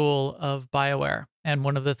Ashley Rule of BioWare, and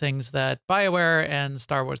one of the things that BioWare and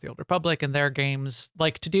Star Wars: The Old Republic and their games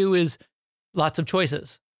like to do is lots of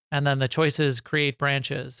choices, and then the choices create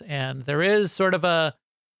branches. And there is sort of a,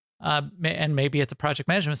 and maybe it's a project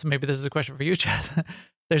management, so maybe this is a question for you, Jes.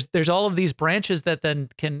 There's all of these branches that then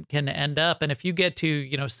can end up, and if you get to,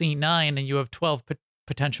 you know, scene 9 and you have 12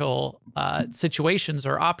 potential situations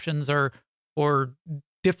or options or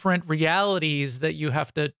different realities that you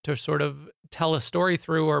have to sort of tell a story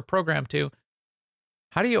through or program to,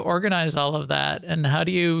 how do you organize all of that, and how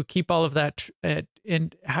do you keep all of that,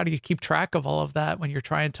 and how do you keep track of all of that when you're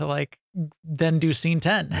trying to, like, then do scene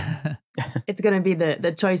 10? It's gonna be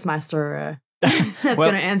the choice master that's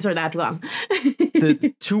going to answer that one.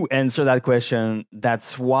 To answer that question,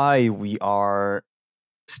 that's why we are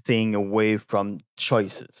staying away from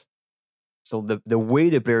choices. So the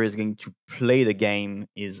way the player is going to play the game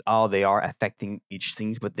is how they are affecting each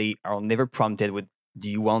scene, but they are never prompted with, do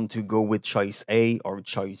you want to go with choice A or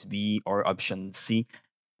choice B or option C?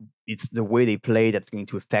 It's the way they play that's going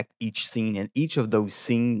to affect each scene, and each of those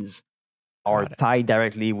scenes are tied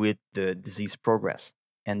directly with the disease progress.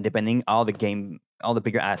 And depending how the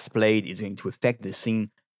player has played is going to affect the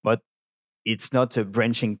scene, but it's not a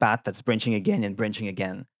branching path that's branching again and branching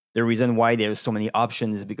again. The reason why there's so many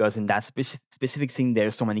options is because in that specific scene,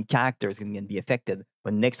 there's so many characters that can be affected.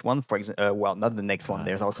 But next one, for example, well, not the next one,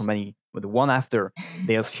 there's also many, but the one after,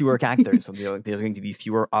 there's fewer characters. So there's going to be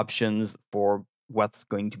fewer options for what's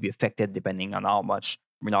going to be affected depending on how much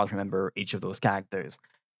we not remember each of those characters.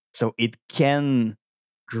 So it can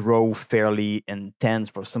grow fairly intense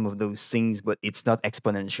for some of those things, but it's not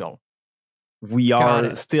exponential. We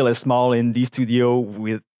are still a small indie studio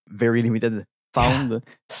with very limited fund,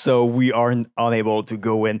 so we are unable to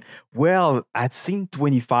go in, well, at scene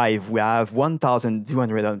 25 we have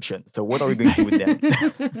 1,200 options, so what are we going to do with them?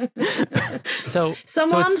 so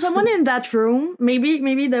someone in that room,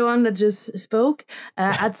 maybe the one that just spoke,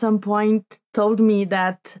 at some point told me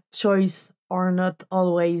that choice are not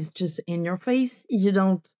always just in your face. You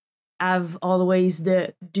don't have always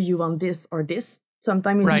do you want this or this?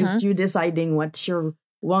 Sometimes it's just you deciding what you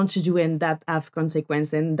want to do, and that have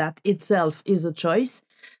consequence, and that itself is a choice.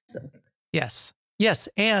 So yes,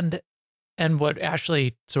 and what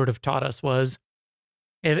Ashley sort of taught us was,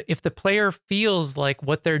 if the player feels like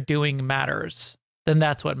what they're doing matters, then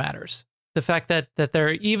that's what matters. The fact that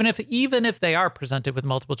they're, even if they are presented with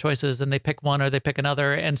multiple choices and they pick one or they pick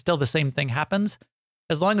another and still the same thing happens,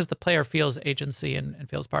 as long as the player feels agency and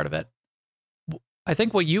feels part of it. I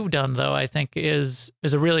think what you've done, though, I think is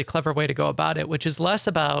a really clever way to go about it, which is less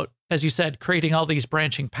about, as you said, creating all these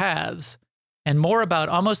branching paths, and more about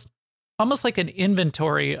almost like an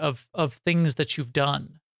inventory of things that you've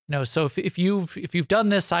done. You know, so if you've done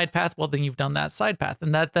this side path, well, then you've done that side path,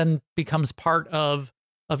 and that then becomes part of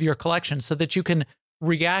your collection, so that you can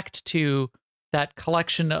react to that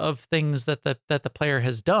collection of things that the player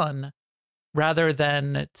has done, rather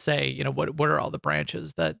than say, you know, what are all the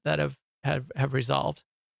branches that have resolved.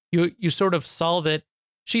 You sort of solve it.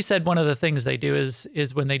 She said one of the things they do is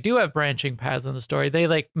when they do have branching paths in the story, they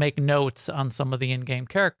like make notes on some of the in-game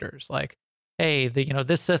characters, like, hey,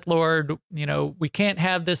 this Sith Lord, we can't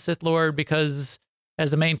have this Sith Lord because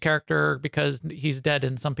as a main character because he's dead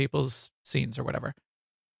in some people's scenes or whatever.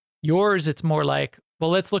 Yours, it's more like,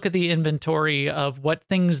 well, let's look at the inventory of what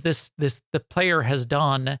things the player has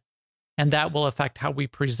done, and that will affect how we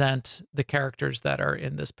present the characters that are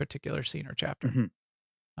in this particular scene or chapter.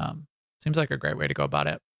 Mm-hmm. Seems like a great way to go about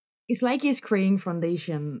it. It's like he's creating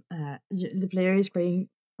foundation. The player is creating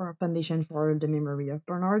a foundation for the memory of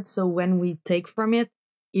Bernard. So when we take from it,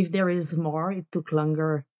 if there is more, it took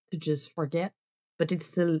longer to just forget. But it's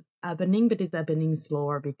still happening, but it's happening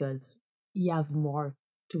slower because you have more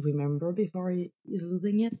to remember before he is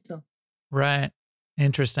losing it. So right.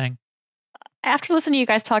 Interesting. After listening to you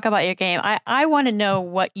guys talk about your game, I want to know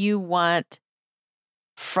what you want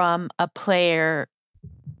from a player,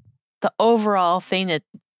 the overall thing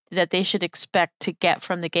that they should expect to get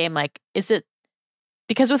from the game. Like, is it,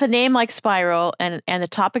 because with a name like Spiral and the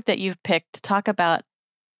topic that you've picked to talk about,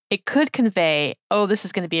 it could convey, oh, this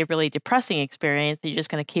is going to be a really depressing experience. You're just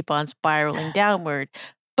going to keep on spiraling downward.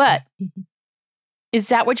 But is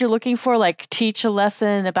that what you're looking for? Like, teach a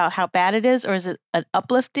lesson about how bad it is? Or is it an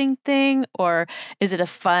uplifting thing? Or is it a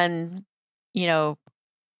fun,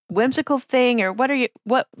 whimsical thing? Or when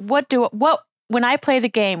I play the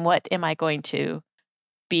game, what am I going to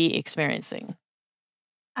be experiencing?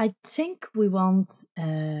 I think we want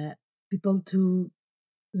people to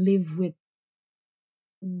live with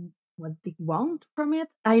what they want from it.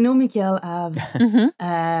 I know Mikhaël have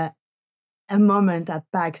a moment at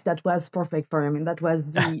PAX that was perfect for him, and that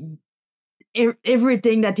was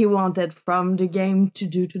everything that he wanted from the game to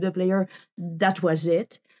do to the player. That was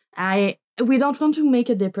it. We don't want to make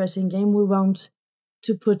a depressing game. We want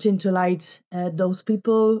to put into light those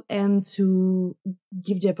people and to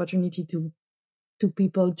give the opportunity to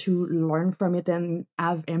people to learn from it and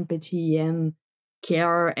have empathy and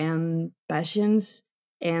care and passions,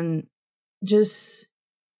 and just,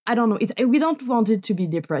 I don't know. We don't want it to be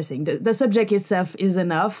depressing. The subject itself is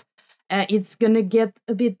enough. It's going to get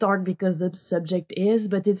a bit dark because the subject is,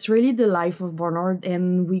 but it's really the life of Bernard,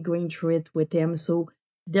 and we're going through it with him. So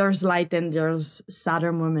there's light and there's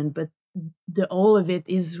sadder moment, but the all of it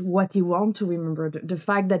is what he wants to remember. The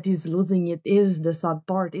fact that he's losing it is the sad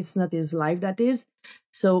part. It's not his life that is.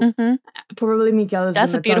 So probably Mikhaël is,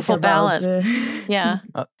 that's a beautiful balance. Yeah.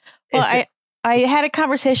 Well, I had a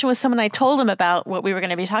conversation with someone. I told him about what we were going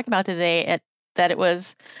to be talking about today, that it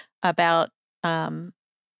was about,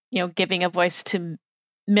 giving a voice to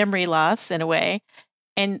memory loss in a way.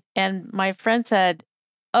 And my friend said,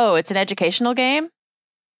 oh, it's an educational game.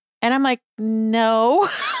 And I'm like, no,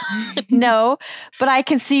 no, but I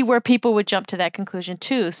can see where people would jump to that conclusion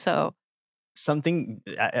too. So something,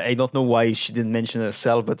 I don't know why she didn't mention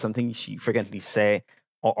herself, but something she frequently say,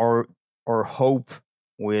 or hope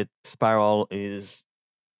with Spiral is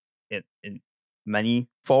in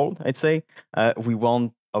manifold, I'd say. We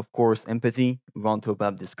want, of course, empathy. We want to open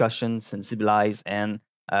up discussion, sensibilize, and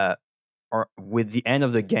or with the end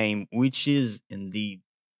of the game, which is indeed,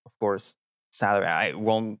 of course, sad. I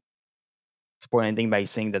won't spoil anything by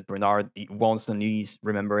saying that Bernard wants to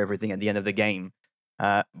remember everything at the end of the game.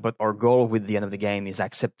 But our goal with the end of the game is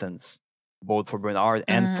acceptance, both for Bernard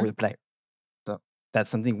and for the player. So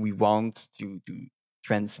that's something we want to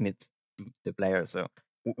transmit to the player. So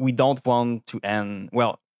we don't want to end,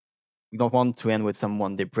 with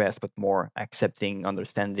someone depressed, but more accepting,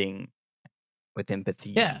 understanding, with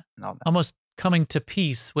empathy. Yeah, and all that. Almost coming to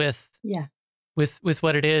peace with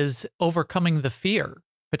what it is, overcoming the fear,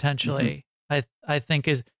 potentially. I think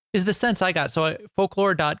is the sense I got. So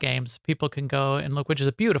Folklore.games, people can go and look, which is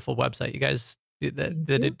a beautiful website. You guys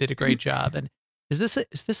did a great job. And is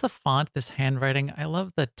this a font, this handwriting? I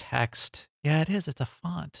love the text. Yeah, it is. It's a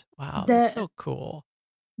font. Wow, that's so cool.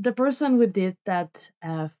 The person who did that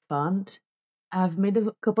font, I've made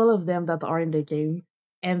a couple of them that are in the game,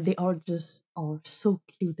 and they are so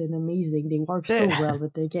cute and amazing. They work so well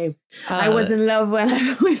with the game. I was in love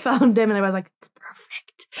when we found them, and I was like, it's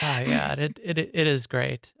perfect. Yeah, it is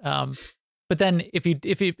great. But then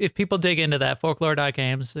if people dig into that Folklore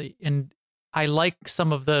Games, and I like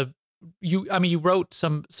some of the you wrote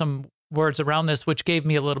some words around this which gave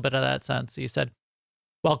me a little bit of that sense. You said,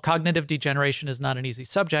 while cognitive degeneration is not an easy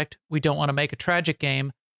subject, we don't want to make a tragic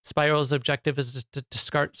game. Spiral's objective is to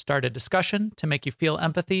start a discussion, to make you feel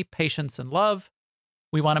empathy, patience, and love.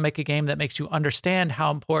 We want to make a game that makes you understand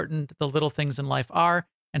how important the little things in life are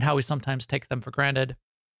and how we sometimes take them for granted.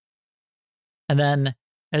 And then,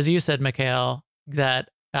 as you said, Mikhaël, that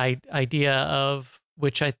idea of,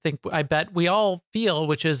 which I bet we all feel,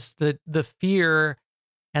 which is the fear,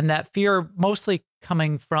 and that fear mostly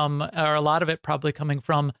coming from, or a lot of it probably coming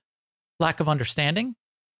from, lack of understanding.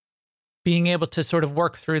 Being able to sort of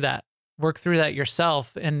work through that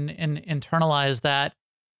yourself and internalize that,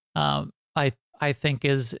 I think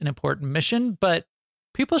is an important mission. But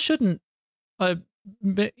people shouldn't,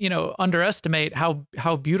 underestimate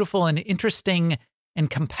how beautiful and interesting and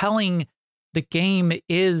compelling the game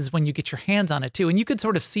is when you get your hands on it too. And you could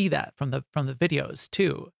sort of see that from the videos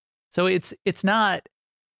too. So it's not.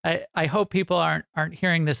 I hope people aren't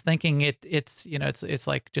hearing this thinking it's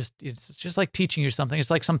just like teaching you something. It's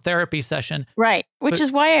like some therapy session. Right. Which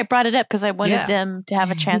is why I brought it up, because I wanted them to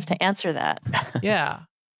have a chance to answer that. Yeah.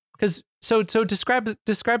 Because so describe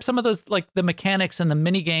some of those, like the mechanics and the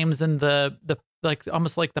mini games and the like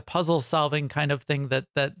almost like the puzzle solving kind of thing that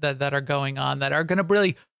are going on, that are going to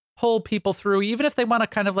really pull people through, even if they want to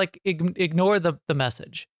kind of like ignore the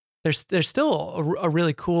message. There's still a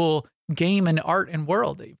really cool game and art and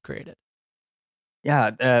world that you've created.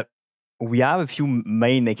 Yeah, we have a few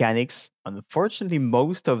main mechanics. Unfortunately,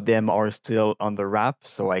 most of them are still on the wrap,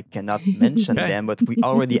 so I cannot mention them. But we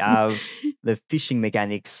already have the fishing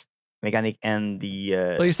mechanic and the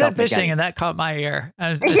well, you said fishing, and that caught my ear.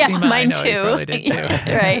 Mine too. You probably did too.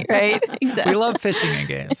 Right, exactly. We love fishing in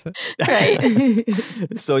games. Right.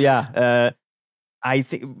 So yeah, I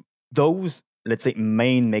think those, let's say,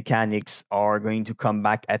 main mechanics are going to come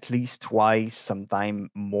back at least twice, sometime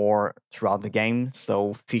more throughout the game.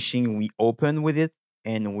 So fishing, we open with it,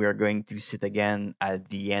 and we're going to sit again at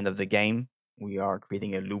the end of the game. We are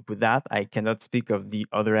creating a loop with that. I cannot speak of the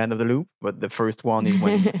other end of the loop, but the first one is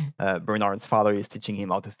when Bernard's father is teaching him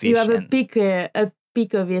how to fish. You have a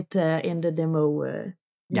peek of it in the demo.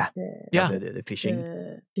 The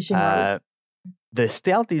fishing. Fishing the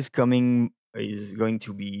stealth is going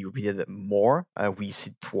to be repeated more. We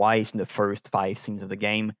see twice in the first 5 scenes of the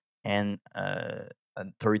game, and a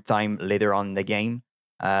third time later on in the game.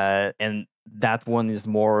 And that one is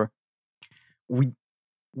more.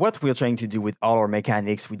 What we're trying to do with all our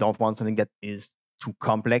mechanics, we don't want something that is too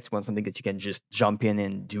complex. We want something that you can just jump in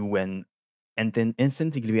and do and then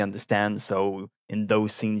instantly understand. So in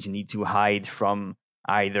those scenes, you need to hide from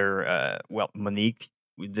either, Monique,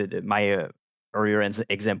 my earlier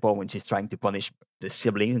example, when she's trying to punish the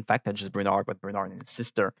siblings. In fact, not just Bernard, but Bernard and his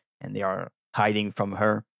sister, and they are hiding from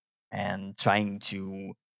her and trying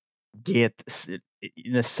to get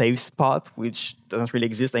in a safe spot, which doesn't really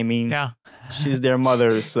exist. I mean, she's their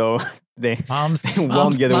mother, so they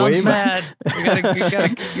won't get away. Mom's mad.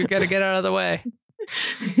 You gotta get out of the way.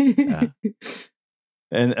 Yeah.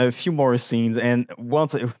 And a few more scenes, and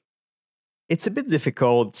once it's a bit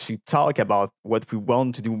difficult to talk about what we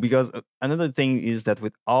want to do, because another thing is that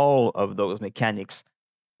with all of those mechanics,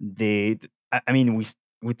 we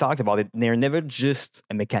talked about it. They're never just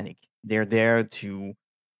a mechanic. They're there to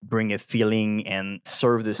bring a feeling and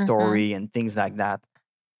serve the story and things like that.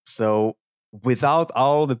 So without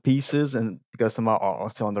all the pieces, and because some are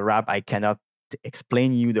still on the wrap, I cannot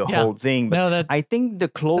explain you the whole thing. But I think the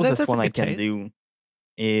closest one I can do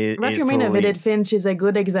is What you mean with it, Finch, is a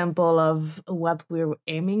good example of what we're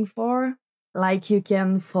aiming for. Like, you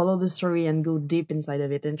can follow the story and go deep inside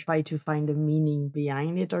of it and try to find the meaning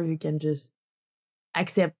behind it, or you can just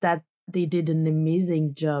accept that they did an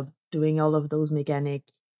amazing job doing all of those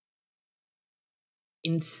mechanics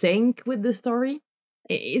in sync with the story.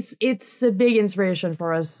 It's a big inspiration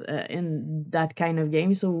for us in that kind of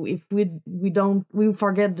game. So if we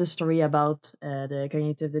forget the story about the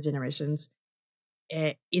cognitive degenerations,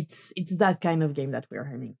 it's that kind of game that we're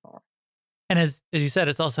aiming for. And as you said,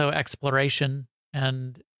 it's also exploration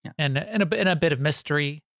and a bit of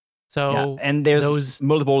mystery. So and there's those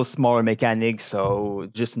multiple smaller mechanics. So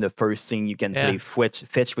just in the first scene, you can play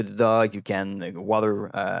fetch with the dog. You can water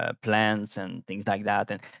plants and things like that.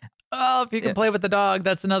 And if you can play with the dog,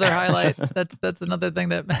 that's another highlight. That's another thing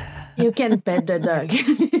that you can pet the dog.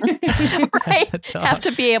 Right, have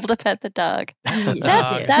to be able to pet the dog.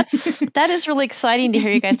 That is really exciting to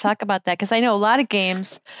hear you guys talk about that, because I know a lot of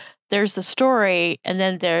games, there's the story and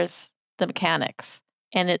then there's the mechanics.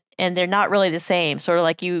 and they're not really the same. Sort of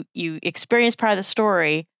like you experience part of the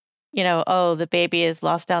story, oh, the baby is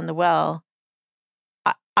lost down the well.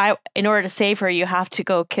 I in order to save her, you have to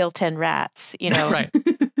go kill 10 rats, Right.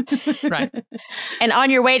 Right. And on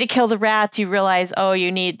your way to kill the rats, you realize, oh,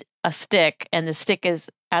 you need a stick, and the stick is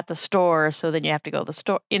at the store, so then you have to go to the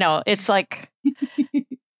store. It's like...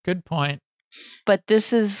 Good point. But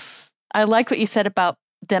I like what you said about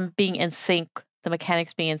them being in sync, the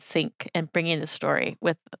mechanics being in sync and bringing the story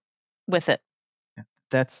with it.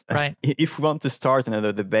 That's right. If we want to start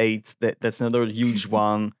another debate, that's another huge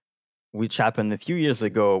one, which happened a few years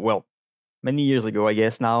ago. Well, many years ago, I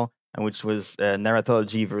guess now, and which was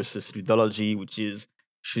narratology versus ludology, which is,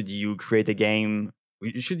 should you create a game?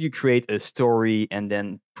 Should you create a story and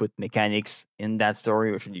then put mechanics in that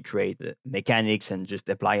story, or should you create mechanics and just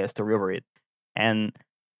apply a story over it? And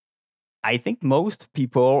I think most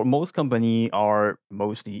company are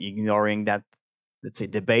mostly ignoring that, let's say,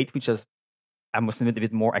 debate, which is, I must admit, a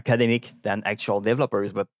bit more academic than actual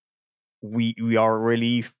developers, but we are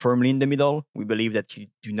really firmly in the middle. We believe that you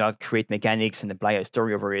do not create mechanics and apply a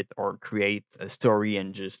story over it, or create a story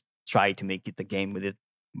and just try to make it a game with it,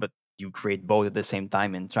 but you create both at the same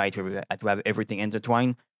time and try to have everything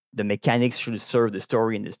intertwined. The mechanics should serve the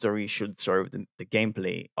story, and the story should serve the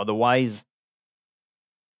gameplay. Otherwise,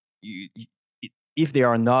 if they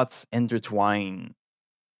are not intertwined,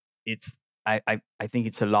 I think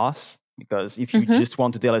it's a loss. Because if you just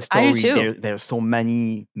want to tell a story, there's so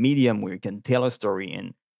many medium where you can tell a story.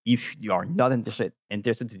 And if you are not interested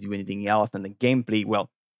to do anything else than the gameplay,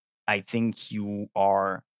 well, I think you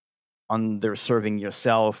are underserving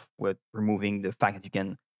yourself with removing the fact that you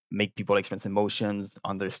can make people experience emotions,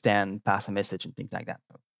 understand, pass a message, and things like that.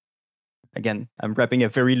 So, again, I'm wrapping a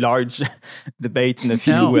very large debate in a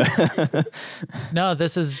few. No,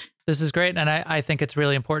 this is great, and I think it's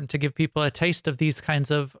really important to give people a taste of these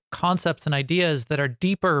kinds of concepts and ideas that are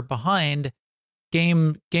deeper behind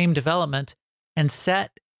game development, and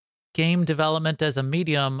set game development as a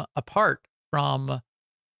medium apart from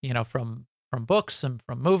books and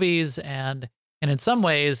from movies, and in some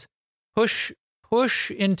ways push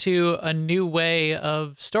into a new way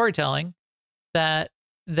of storytelling that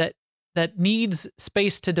needs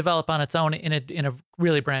space to develop on its own in a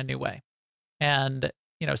really brand new way. And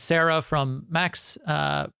Sarah from Maxis,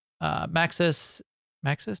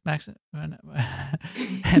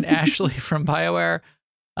 and Ashley from BioWare,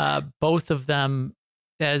 both of them,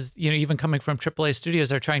 as even coming from AAA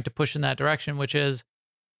studios, are trying to push in that direction, which is,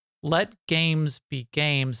 let games be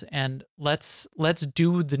games, and let's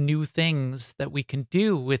do the new things that we can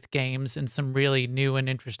do with games in some really new and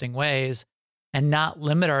interesting ways, and not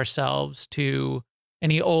limit ourselves to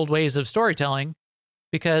any old ways of storytelling,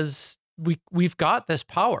 because we've got this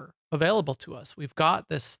power available to us. We've got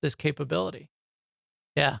this capability.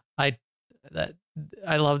 Yeah, I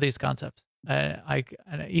love these concepts.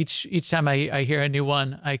 Each time I hear a new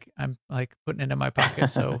one, I'm like putting it in my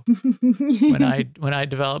pocket. So when I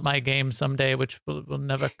develop my game someday, which will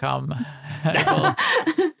never come, I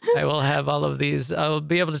will have all of these. I will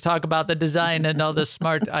be able to talk about the design and all the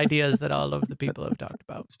smart ideas that all of the people have talked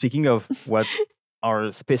about. Speaking of what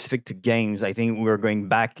are specific to games, I think we're going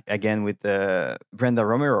back again with Brenda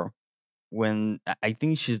Romero, when I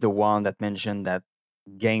think she's the one that mentioned that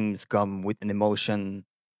games come with an emotion,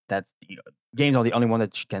 that games are the only one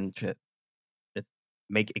that can that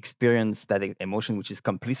make experience that emotion, which is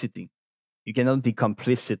complicity. You cannot be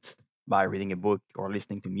complicit by reading a book or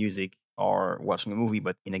listening to music or watching a movie,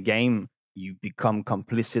 but in a game, you become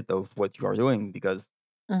complicit of what you are doing, because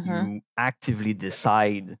you actively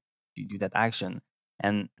decide to do that action.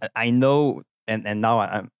 And I know, and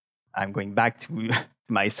now I'm going back to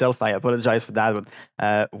myself. I apologize for that,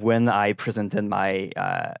 but when I presented my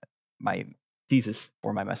my thesis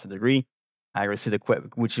for my master's degree, I received a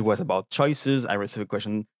question, which was about choices. I received a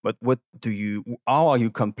question, but how are you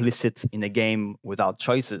complicit in a game without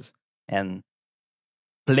choices? And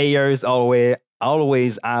players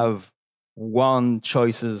always have one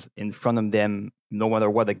choices in front of them, no matter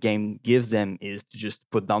what the game gives them, is to just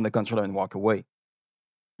put down the controller and walk away.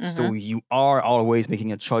 So you are always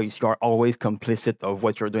making a choice. You are always complicit of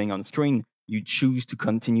what you're doing on screen. You choose to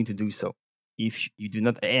continue to do so. If you do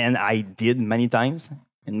not, and I did many times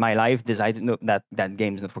in my life, decided that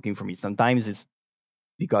game is not working for me. Sometimes it's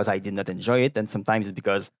because I did not enjoy it, and sometimes it's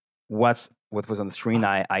because what was on the screen,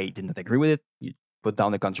 I did not agree with it. You put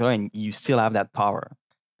down the controller, and you still have that power.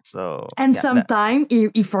 So, and sometimes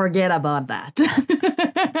you forget about that.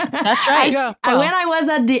 That's right. When I was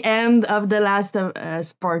at the end of The Last of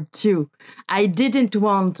Us Part 2, I didn't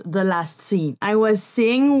want the last scene. I was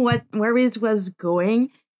seeing where it was going,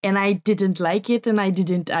 and I didn't like it, and I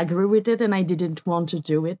didn't agree with it, and I didn't want to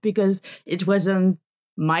do it because it wasn't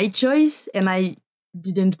my choice, and I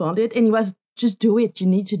didn't want it. And he was, just do it. You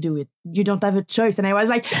need to do it. You don't have a choice. And I was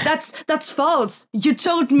like, that's false. You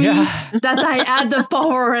told me that I had the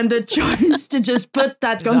power and the choice to just put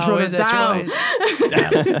that controller down.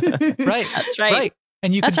 Right. That's right. Right.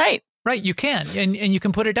 And you can, that's right. Right. You can, and you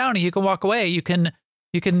can put it down, and you can walk away. You can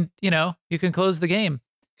close the game.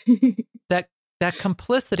 That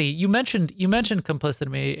complicity, you mentioned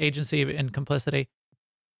complicity, agency and complicity.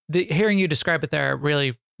 Hearing you describe it there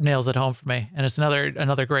really nails it home for me, and it's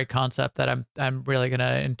another great concept that I'm really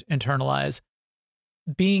gonna internalize.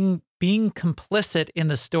 Being complicit in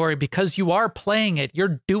the story because you are playing it,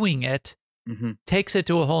 you're doing it, takes it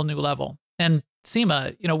to a whole new level. And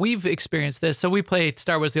Seema, we've experienced this. So we played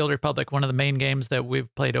Star Wars: The Old Republic, one of the main games that we've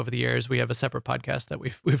played over the years. We have a separate podcast that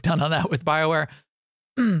we've done on that with BioWare.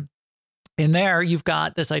 In there, you've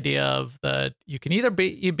got this idea of you can either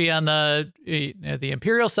be on the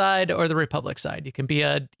Imperial side or the Republic side. You can be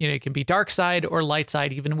you can be dark side or light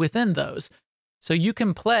side, even within those. So you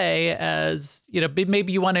can play as,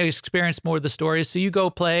 maybe you want to experience more of the stories. So you go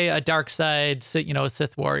play a dark side, a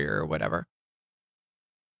Sith warrior or whatever.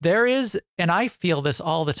 There is, and I feel this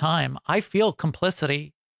all the time. I feel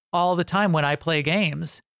complicity all the time when I play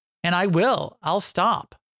games, and I'll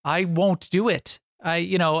stop. I won't do it.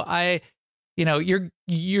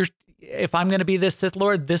 You're if I'm going to be this Sith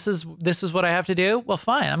Lord, this is what I have to do. Well,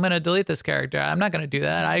 fine. I'm going to delete this character. I'm not going to do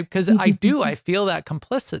that. Because I feel that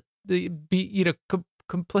complicency,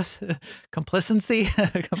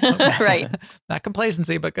 right? Not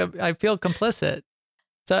complacency, but I feel complicit.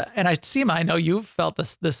 So, and I know you've felt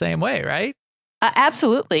the same way, right?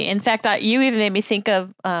 Absolutely. In fact, you even made me think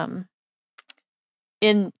of I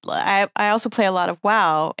also play a lot of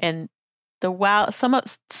WoW, and the WoW,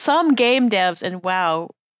 some game devs in WoW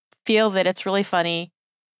feel that it's really funny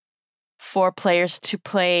for players to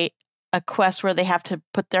play a quest where they have to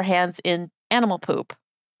put their hands in animal poop.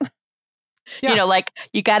 Yeah. Like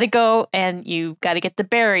you got to go and you got to get the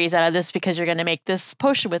berries out of this because you're going to make this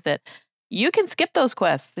potion with it. You can skip those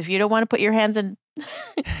quests if you don't want to put your hands in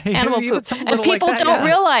animal poop. And people don't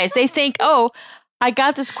realize. They think, oh, I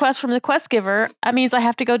got this quest from the quest giver. That means I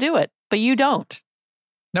have to go do it. But you don't.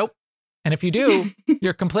 Nope. And if you do,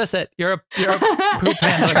 you're complicit. You're a poop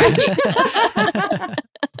pants. Right.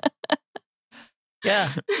 Yeah.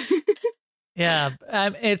 Yeah.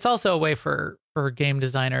 It's also a way for game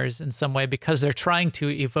designers in some way, because they're trying to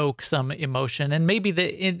evoke some emotion, and maybe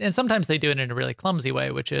and sometimes they do it in a really clumsy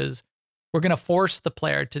way, which is, we're going to force the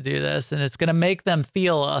player to do this, and it's going to make them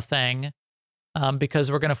feel a thing,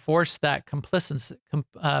 because we're going to force that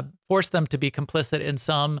force them to be complicit in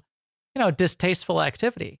some, distasteful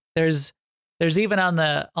activity. There's even on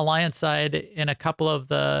the Alliance side, in a couple of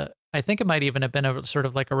I think it might even have been a sort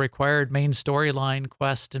of like a required main storyline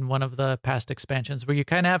quest in one of the past expansions, where you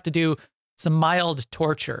kind of have to do some mild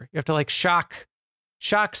torture. You have to like shock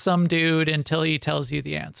some dude until he tells you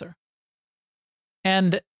the answer.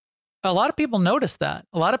 And a lot of people notice that.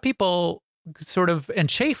 A lot of people sort of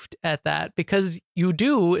chafed at that, because you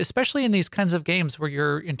do, especially in these kinds of games where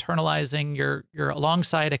you're internalizing, you're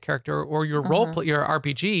alongside a character, or your role, your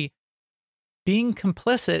RPG, being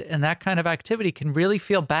complicit in that kind of activity can really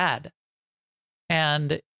feel bad.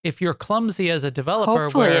 And if you're clumsy as a developer,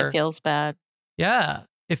 hopefully it feels bad. Yeah.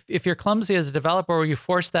 If you're clumsy as a developer, or you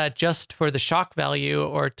force that just for the shock value,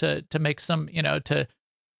 or to make some,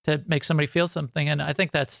 to make somebody feel something. And I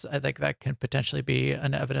think that can potentially be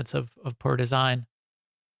an evidence of poor design.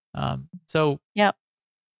 So yep.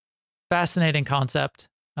 Fascinating concept.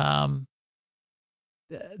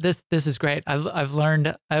 This is great. I've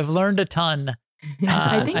learned a ton.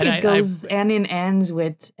 I think it goes hand in hand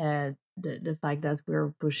with the fact that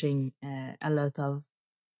we're pushing a lot of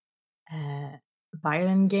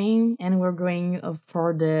violent game, and we're going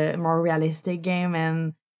for the more realistic game,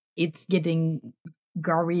 and it's getting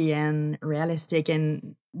gory and realistic,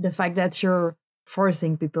 and the fact that you're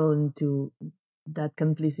forcing people into that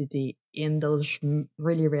complicity in those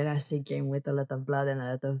really realistic game with a lot of blood and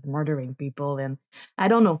a lot of murdering people. And I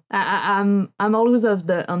don't know, I'm always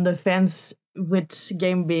on the fence with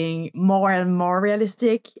game being more and more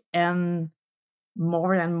realistic and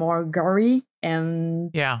more gory,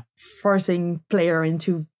 and forcing player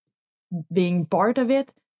into being part of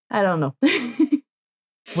it. I don't know.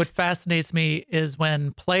 What fascinates me is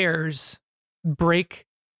when players break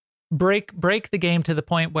the game to the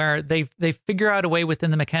point where they figure out a way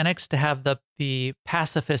within the mechanics to have the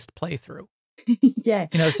pacifist playthrough.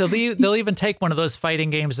 Yeah. So they'll even take one of those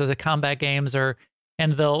fighting games or the combat games, and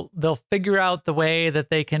and they'll figure out the way that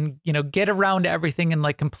they can, get around everything and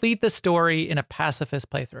like complete the story in a pacifist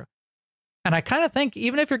playthrough. And I kind of think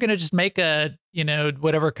even if you're going to just make a,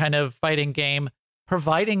 whatever kind of fighting game,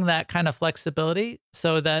 providing that kind of flexibility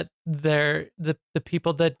so that the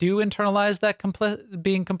people that do internalize that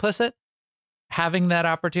being complicit, having that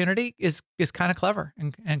opportunity is kind of clever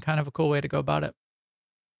and kind of a cool way to go about it.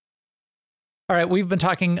 All right, we've been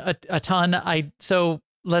talking a ton. So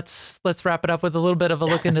let's wrap it up with a little bit of a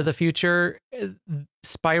look into the future.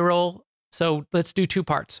 Spiral. So let's do two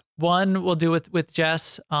parts. One we'll do with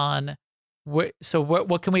Jes on what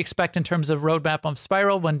can we expect in terms of roadmap on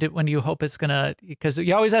Spiral? When do you hope it's gonna? Because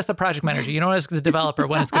you always ask the project manager. You don't ask the developer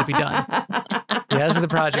when it's gonna be done. You ask the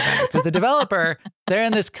project manager because the developer, they're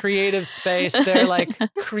in this creative space. They're like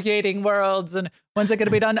creating worlds, and when's it gonna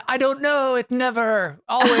be done? I don't know. It never,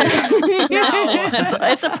 always. No.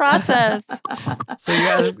 It's a process. So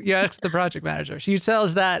you ask the project manager. So you tell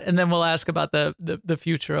us that, and then we'll ask about the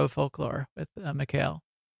future of Folklore with Mikhaël.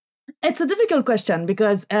 It's a difficult question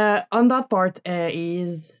because on that part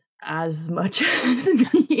is as much as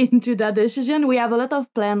me into that decision. We have a lot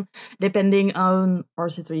of plan depending on our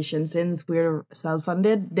situation. Since we're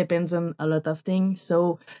self-funded, depends on a lot of things.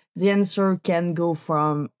 So the answer can go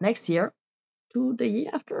from next year to the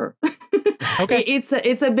year after. Okay, it's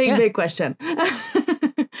a big question.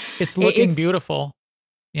 It's looking beautiful,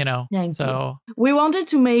 Thank so you. We wanted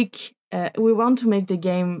to make the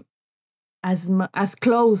game as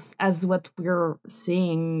close as what we're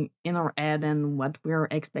seeing in our head and what we're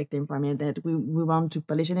expecting from it, that we want to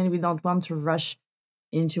polish it, and we don't want to rush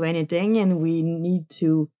into anything, and we need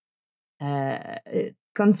to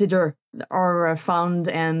consider our fund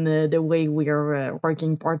and the way we are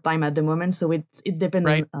working part-time at the moment. So it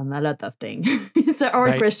depends on a lot of things. It's a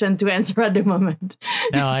hard question to answer at the moment.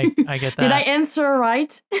 No, I get that. Did I answer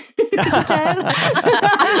right?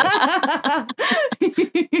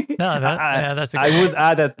 No, that's a good I would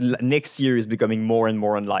add that next year is becoming more and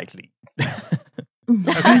more unlikely.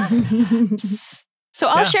 So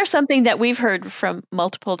I'll share something that we've heard from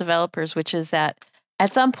multiple developers, which is that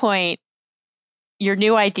at some point, your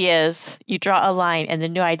new ideas, you draw a line, and the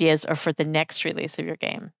new ideas are for the next release of your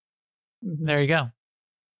game. There you go.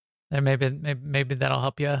 There maybe that'll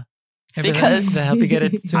help you. Because that'll help you get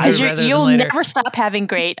it sooner rather than later. You'll never stop having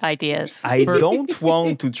great ideas. I don't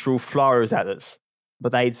want to throw flowers at us,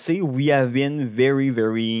 but I'd say we have been very,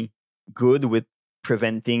 very good with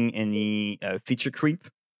preventing any feature creep.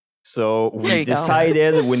 So we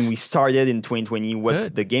decided when we started in 2020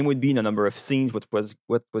 what the game would be in a number of scenes, what was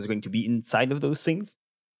going to be inside of those scenes.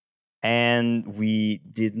 And we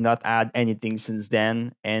did not add anything since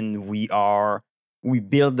then. And we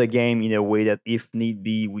build the game in a way that if need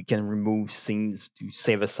be, we can remove scenes to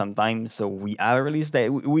save us some time. So we are released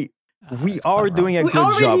that we are doing a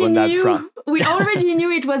good job on that front. We already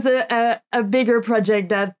knew it was a bigger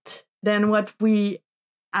project than what we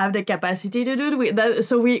have the capacity to do.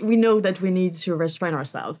 So we know that we need to restrain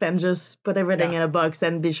ourselves and just put everything in a box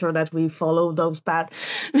and be sure that we follow those paths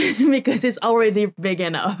because it's already big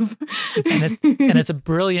enough. And it's a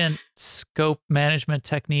brilliant scope management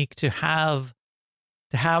technique to have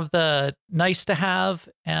the nice to have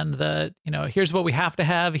and the, here's what we have to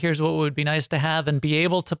have, here's what would be nice to have, and be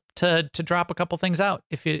able to drop a couple things out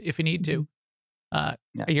if you need to.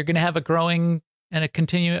 You're going to have a growing and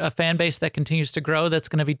a fan base that continues to grow, that's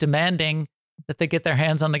going to be demanding that they get their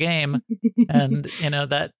hands on the game, and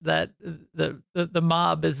that the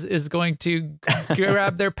mob is going to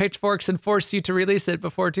grab their pitchforks and force you to release it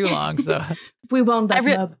before too long. So we want that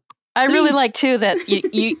mob. I really like too that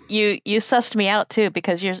you sussed me out too,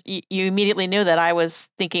 because you immediately knew that I was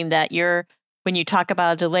thinking that when you talk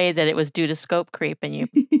about a delay that it was due to scope creep, and you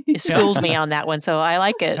schooled me on that one. So I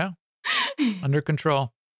like it. Yeah. Under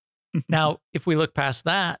control. Now, if we look past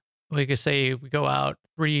that, we could say we go out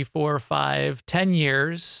 3, 4, 5, 10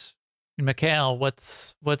 years. And Mikhaël,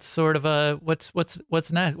 what's next?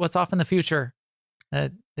 What's off in the future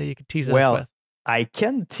that you could tease us with? Well, I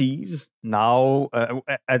can tease now,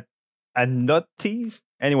 and not tease.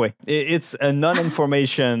 Anyway, it's a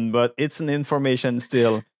non-information, but it's an information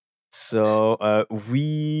still. So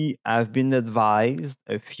we have been advised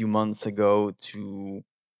a few months ago to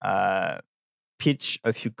pitch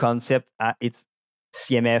a few concepts. It's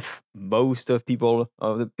CMF. Most of the people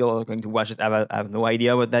are going to watch it. I have no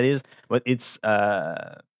idea what that is, but it's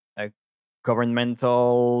a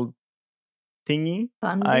governmental thingy.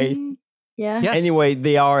 Funding? Yeah. Yes. Anyway,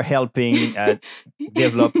 they are helping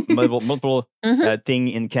develop multiple thing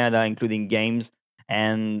in Canada, including games.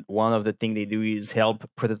 And one of the things they do is help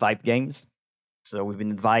prototype games. So we've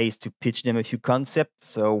been advised to pitch them a few concepts.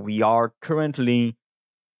 So we are currently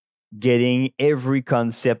getting every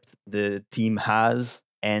concept the team has,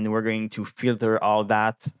 and we're going to filter all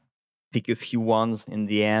that, pick a few ones in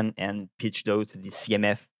the end, and pitch those to the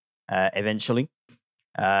CMF eventually.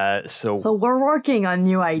 So we're working on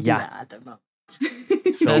new idea at the moment.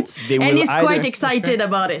 And he's quite excited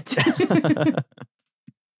about it.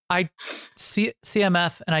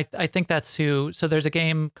 CMF, and I think that's who. So there's a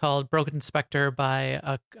game called Broken Spectre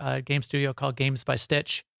by a game studio called Games by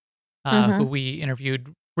Stitch, who we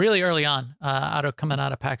interviewed really early on, coming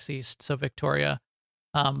out of PAX East, so Victoria.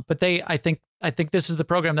 But I think this is the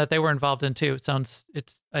program that they were involved in too. It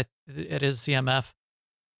is CMF.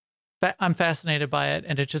 I'm fascinated by it,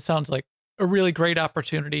 and it just sounds like a really great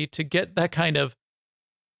opportunity to get that kind of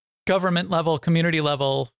government level, community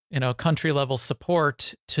level, country level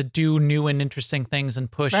support to do new and interesting things and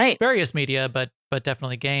push various media, but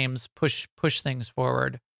definitely games, push things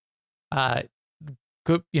forward.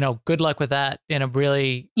 Good luck with that in a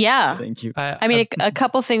really... Yeah. Thank you. I mean, a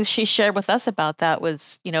couple things she shared with us about that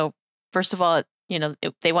was, first of all,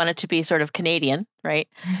 they want it to be sort of Canadian, right?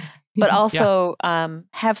 But also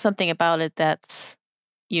have something about it that's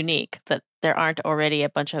unique, that there aren't already a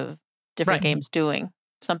bunch of different games doing.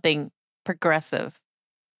 Something progressive.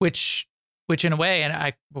 Which in a way, and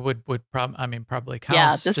I would probably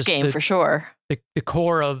counts. Yeah, this game for sure. The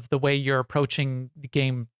core of the way you're approaching the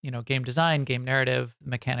game, game design, game narrative,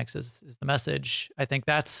 mechanics is the message. I think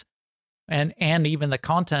that's, and even the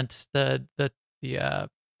content, the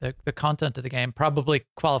content of the game probably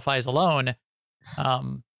qualifies alone.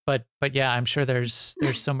 But yeah, I'm sure there's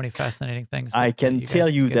so many fascinating things. I can tell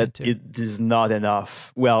you that it is not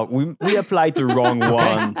enough. Well, we applied the wrong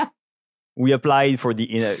one. We applied for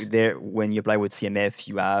when you apply with CMF,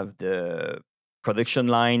 you have the production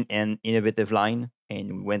line and innovative line,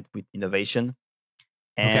 and we went with innovation.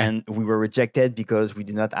 And we were rejected because we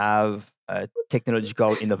do not have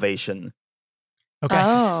technological innovation. Okay.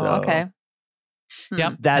 Oh, okay.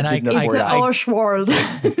 Yep. That did not work. It's a harsh world.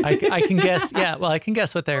 I can guess. Yeah. Well, I can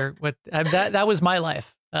guess that was my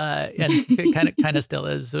life. And it kind of still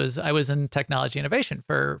is. I was in technology innovation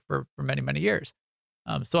for many, many years.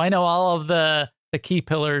 So I know all of the key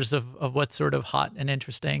pillars of what's sort of hot and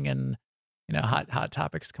interesting and, hot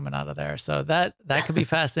topics coming out of there. So that could be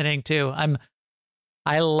fascinating too.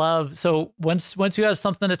 So once you have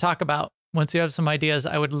something to talk about, once you have some ideas,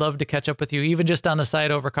 I would love to catch up with you, even just on the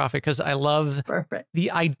side over coffee, because I love the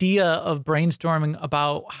idea of brainstorming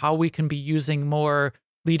about how we can be using more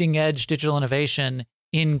leading edge digital innovation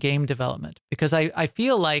in game development. Because I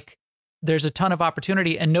feel like there's a ton of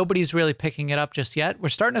opportunity and nobody's really picking it up just yet. We're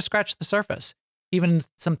starting to scratch the surface. Even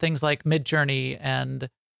some things like Midjourney and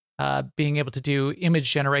being able to do image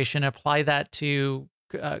generation, apply that to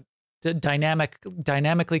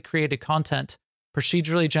dynamically created content,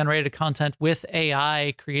 procedurally generated content with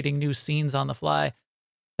AI, creating new scenes on the fly,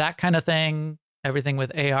 that kind of thing. Everything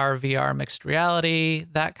with AR, VR, mixed reality,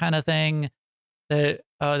 that kind of thing. There's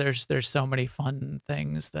so many fun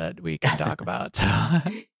things that we can talk about.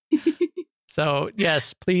 So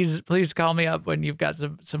yes, please call me up when you've got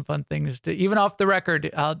some fun things to, even off the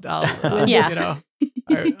record. I'll I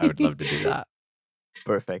would love to do that.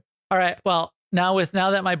 Perfect. All right. Well, now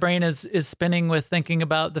that my brain is spinning with thinking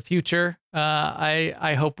about the future,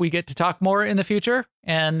 I hope we get to talk more in the future.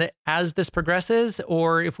 And as this progresses,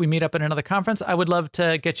 or if we meet up at another conference, I would love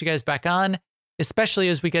to get you guys back on, especially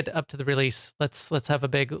as we get up to the release. Let's have a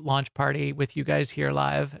big launch party with you guys here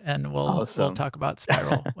live, and we'll talk about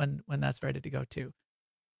Spiral when that's ready to go too.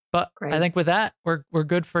 But I think with that, we're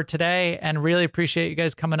good for today, and really appreciate you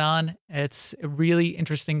guys coming on. It's a really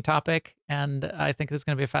interesting topic, and I think it's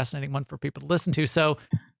going to be a fascinating one for people to listen to. So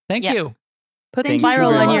thank you. Put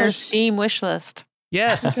Spiral on your Steam wish list.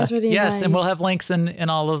 Yes. Really yes. nice. And we'll have links in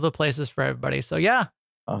all of the places for everybody. So yeah.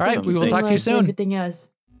 Awesome. All right. We will talk to you soon. Everything else.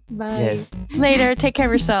 Bye. Yes. Later. Take care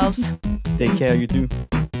of yourselves. Take care, you too.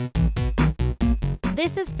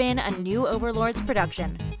 This has been a New Overlords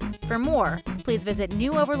production. For more, please visit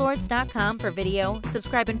newoverlords.com for video,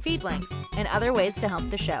 subscribe and feed links, and other ways to help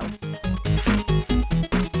the show.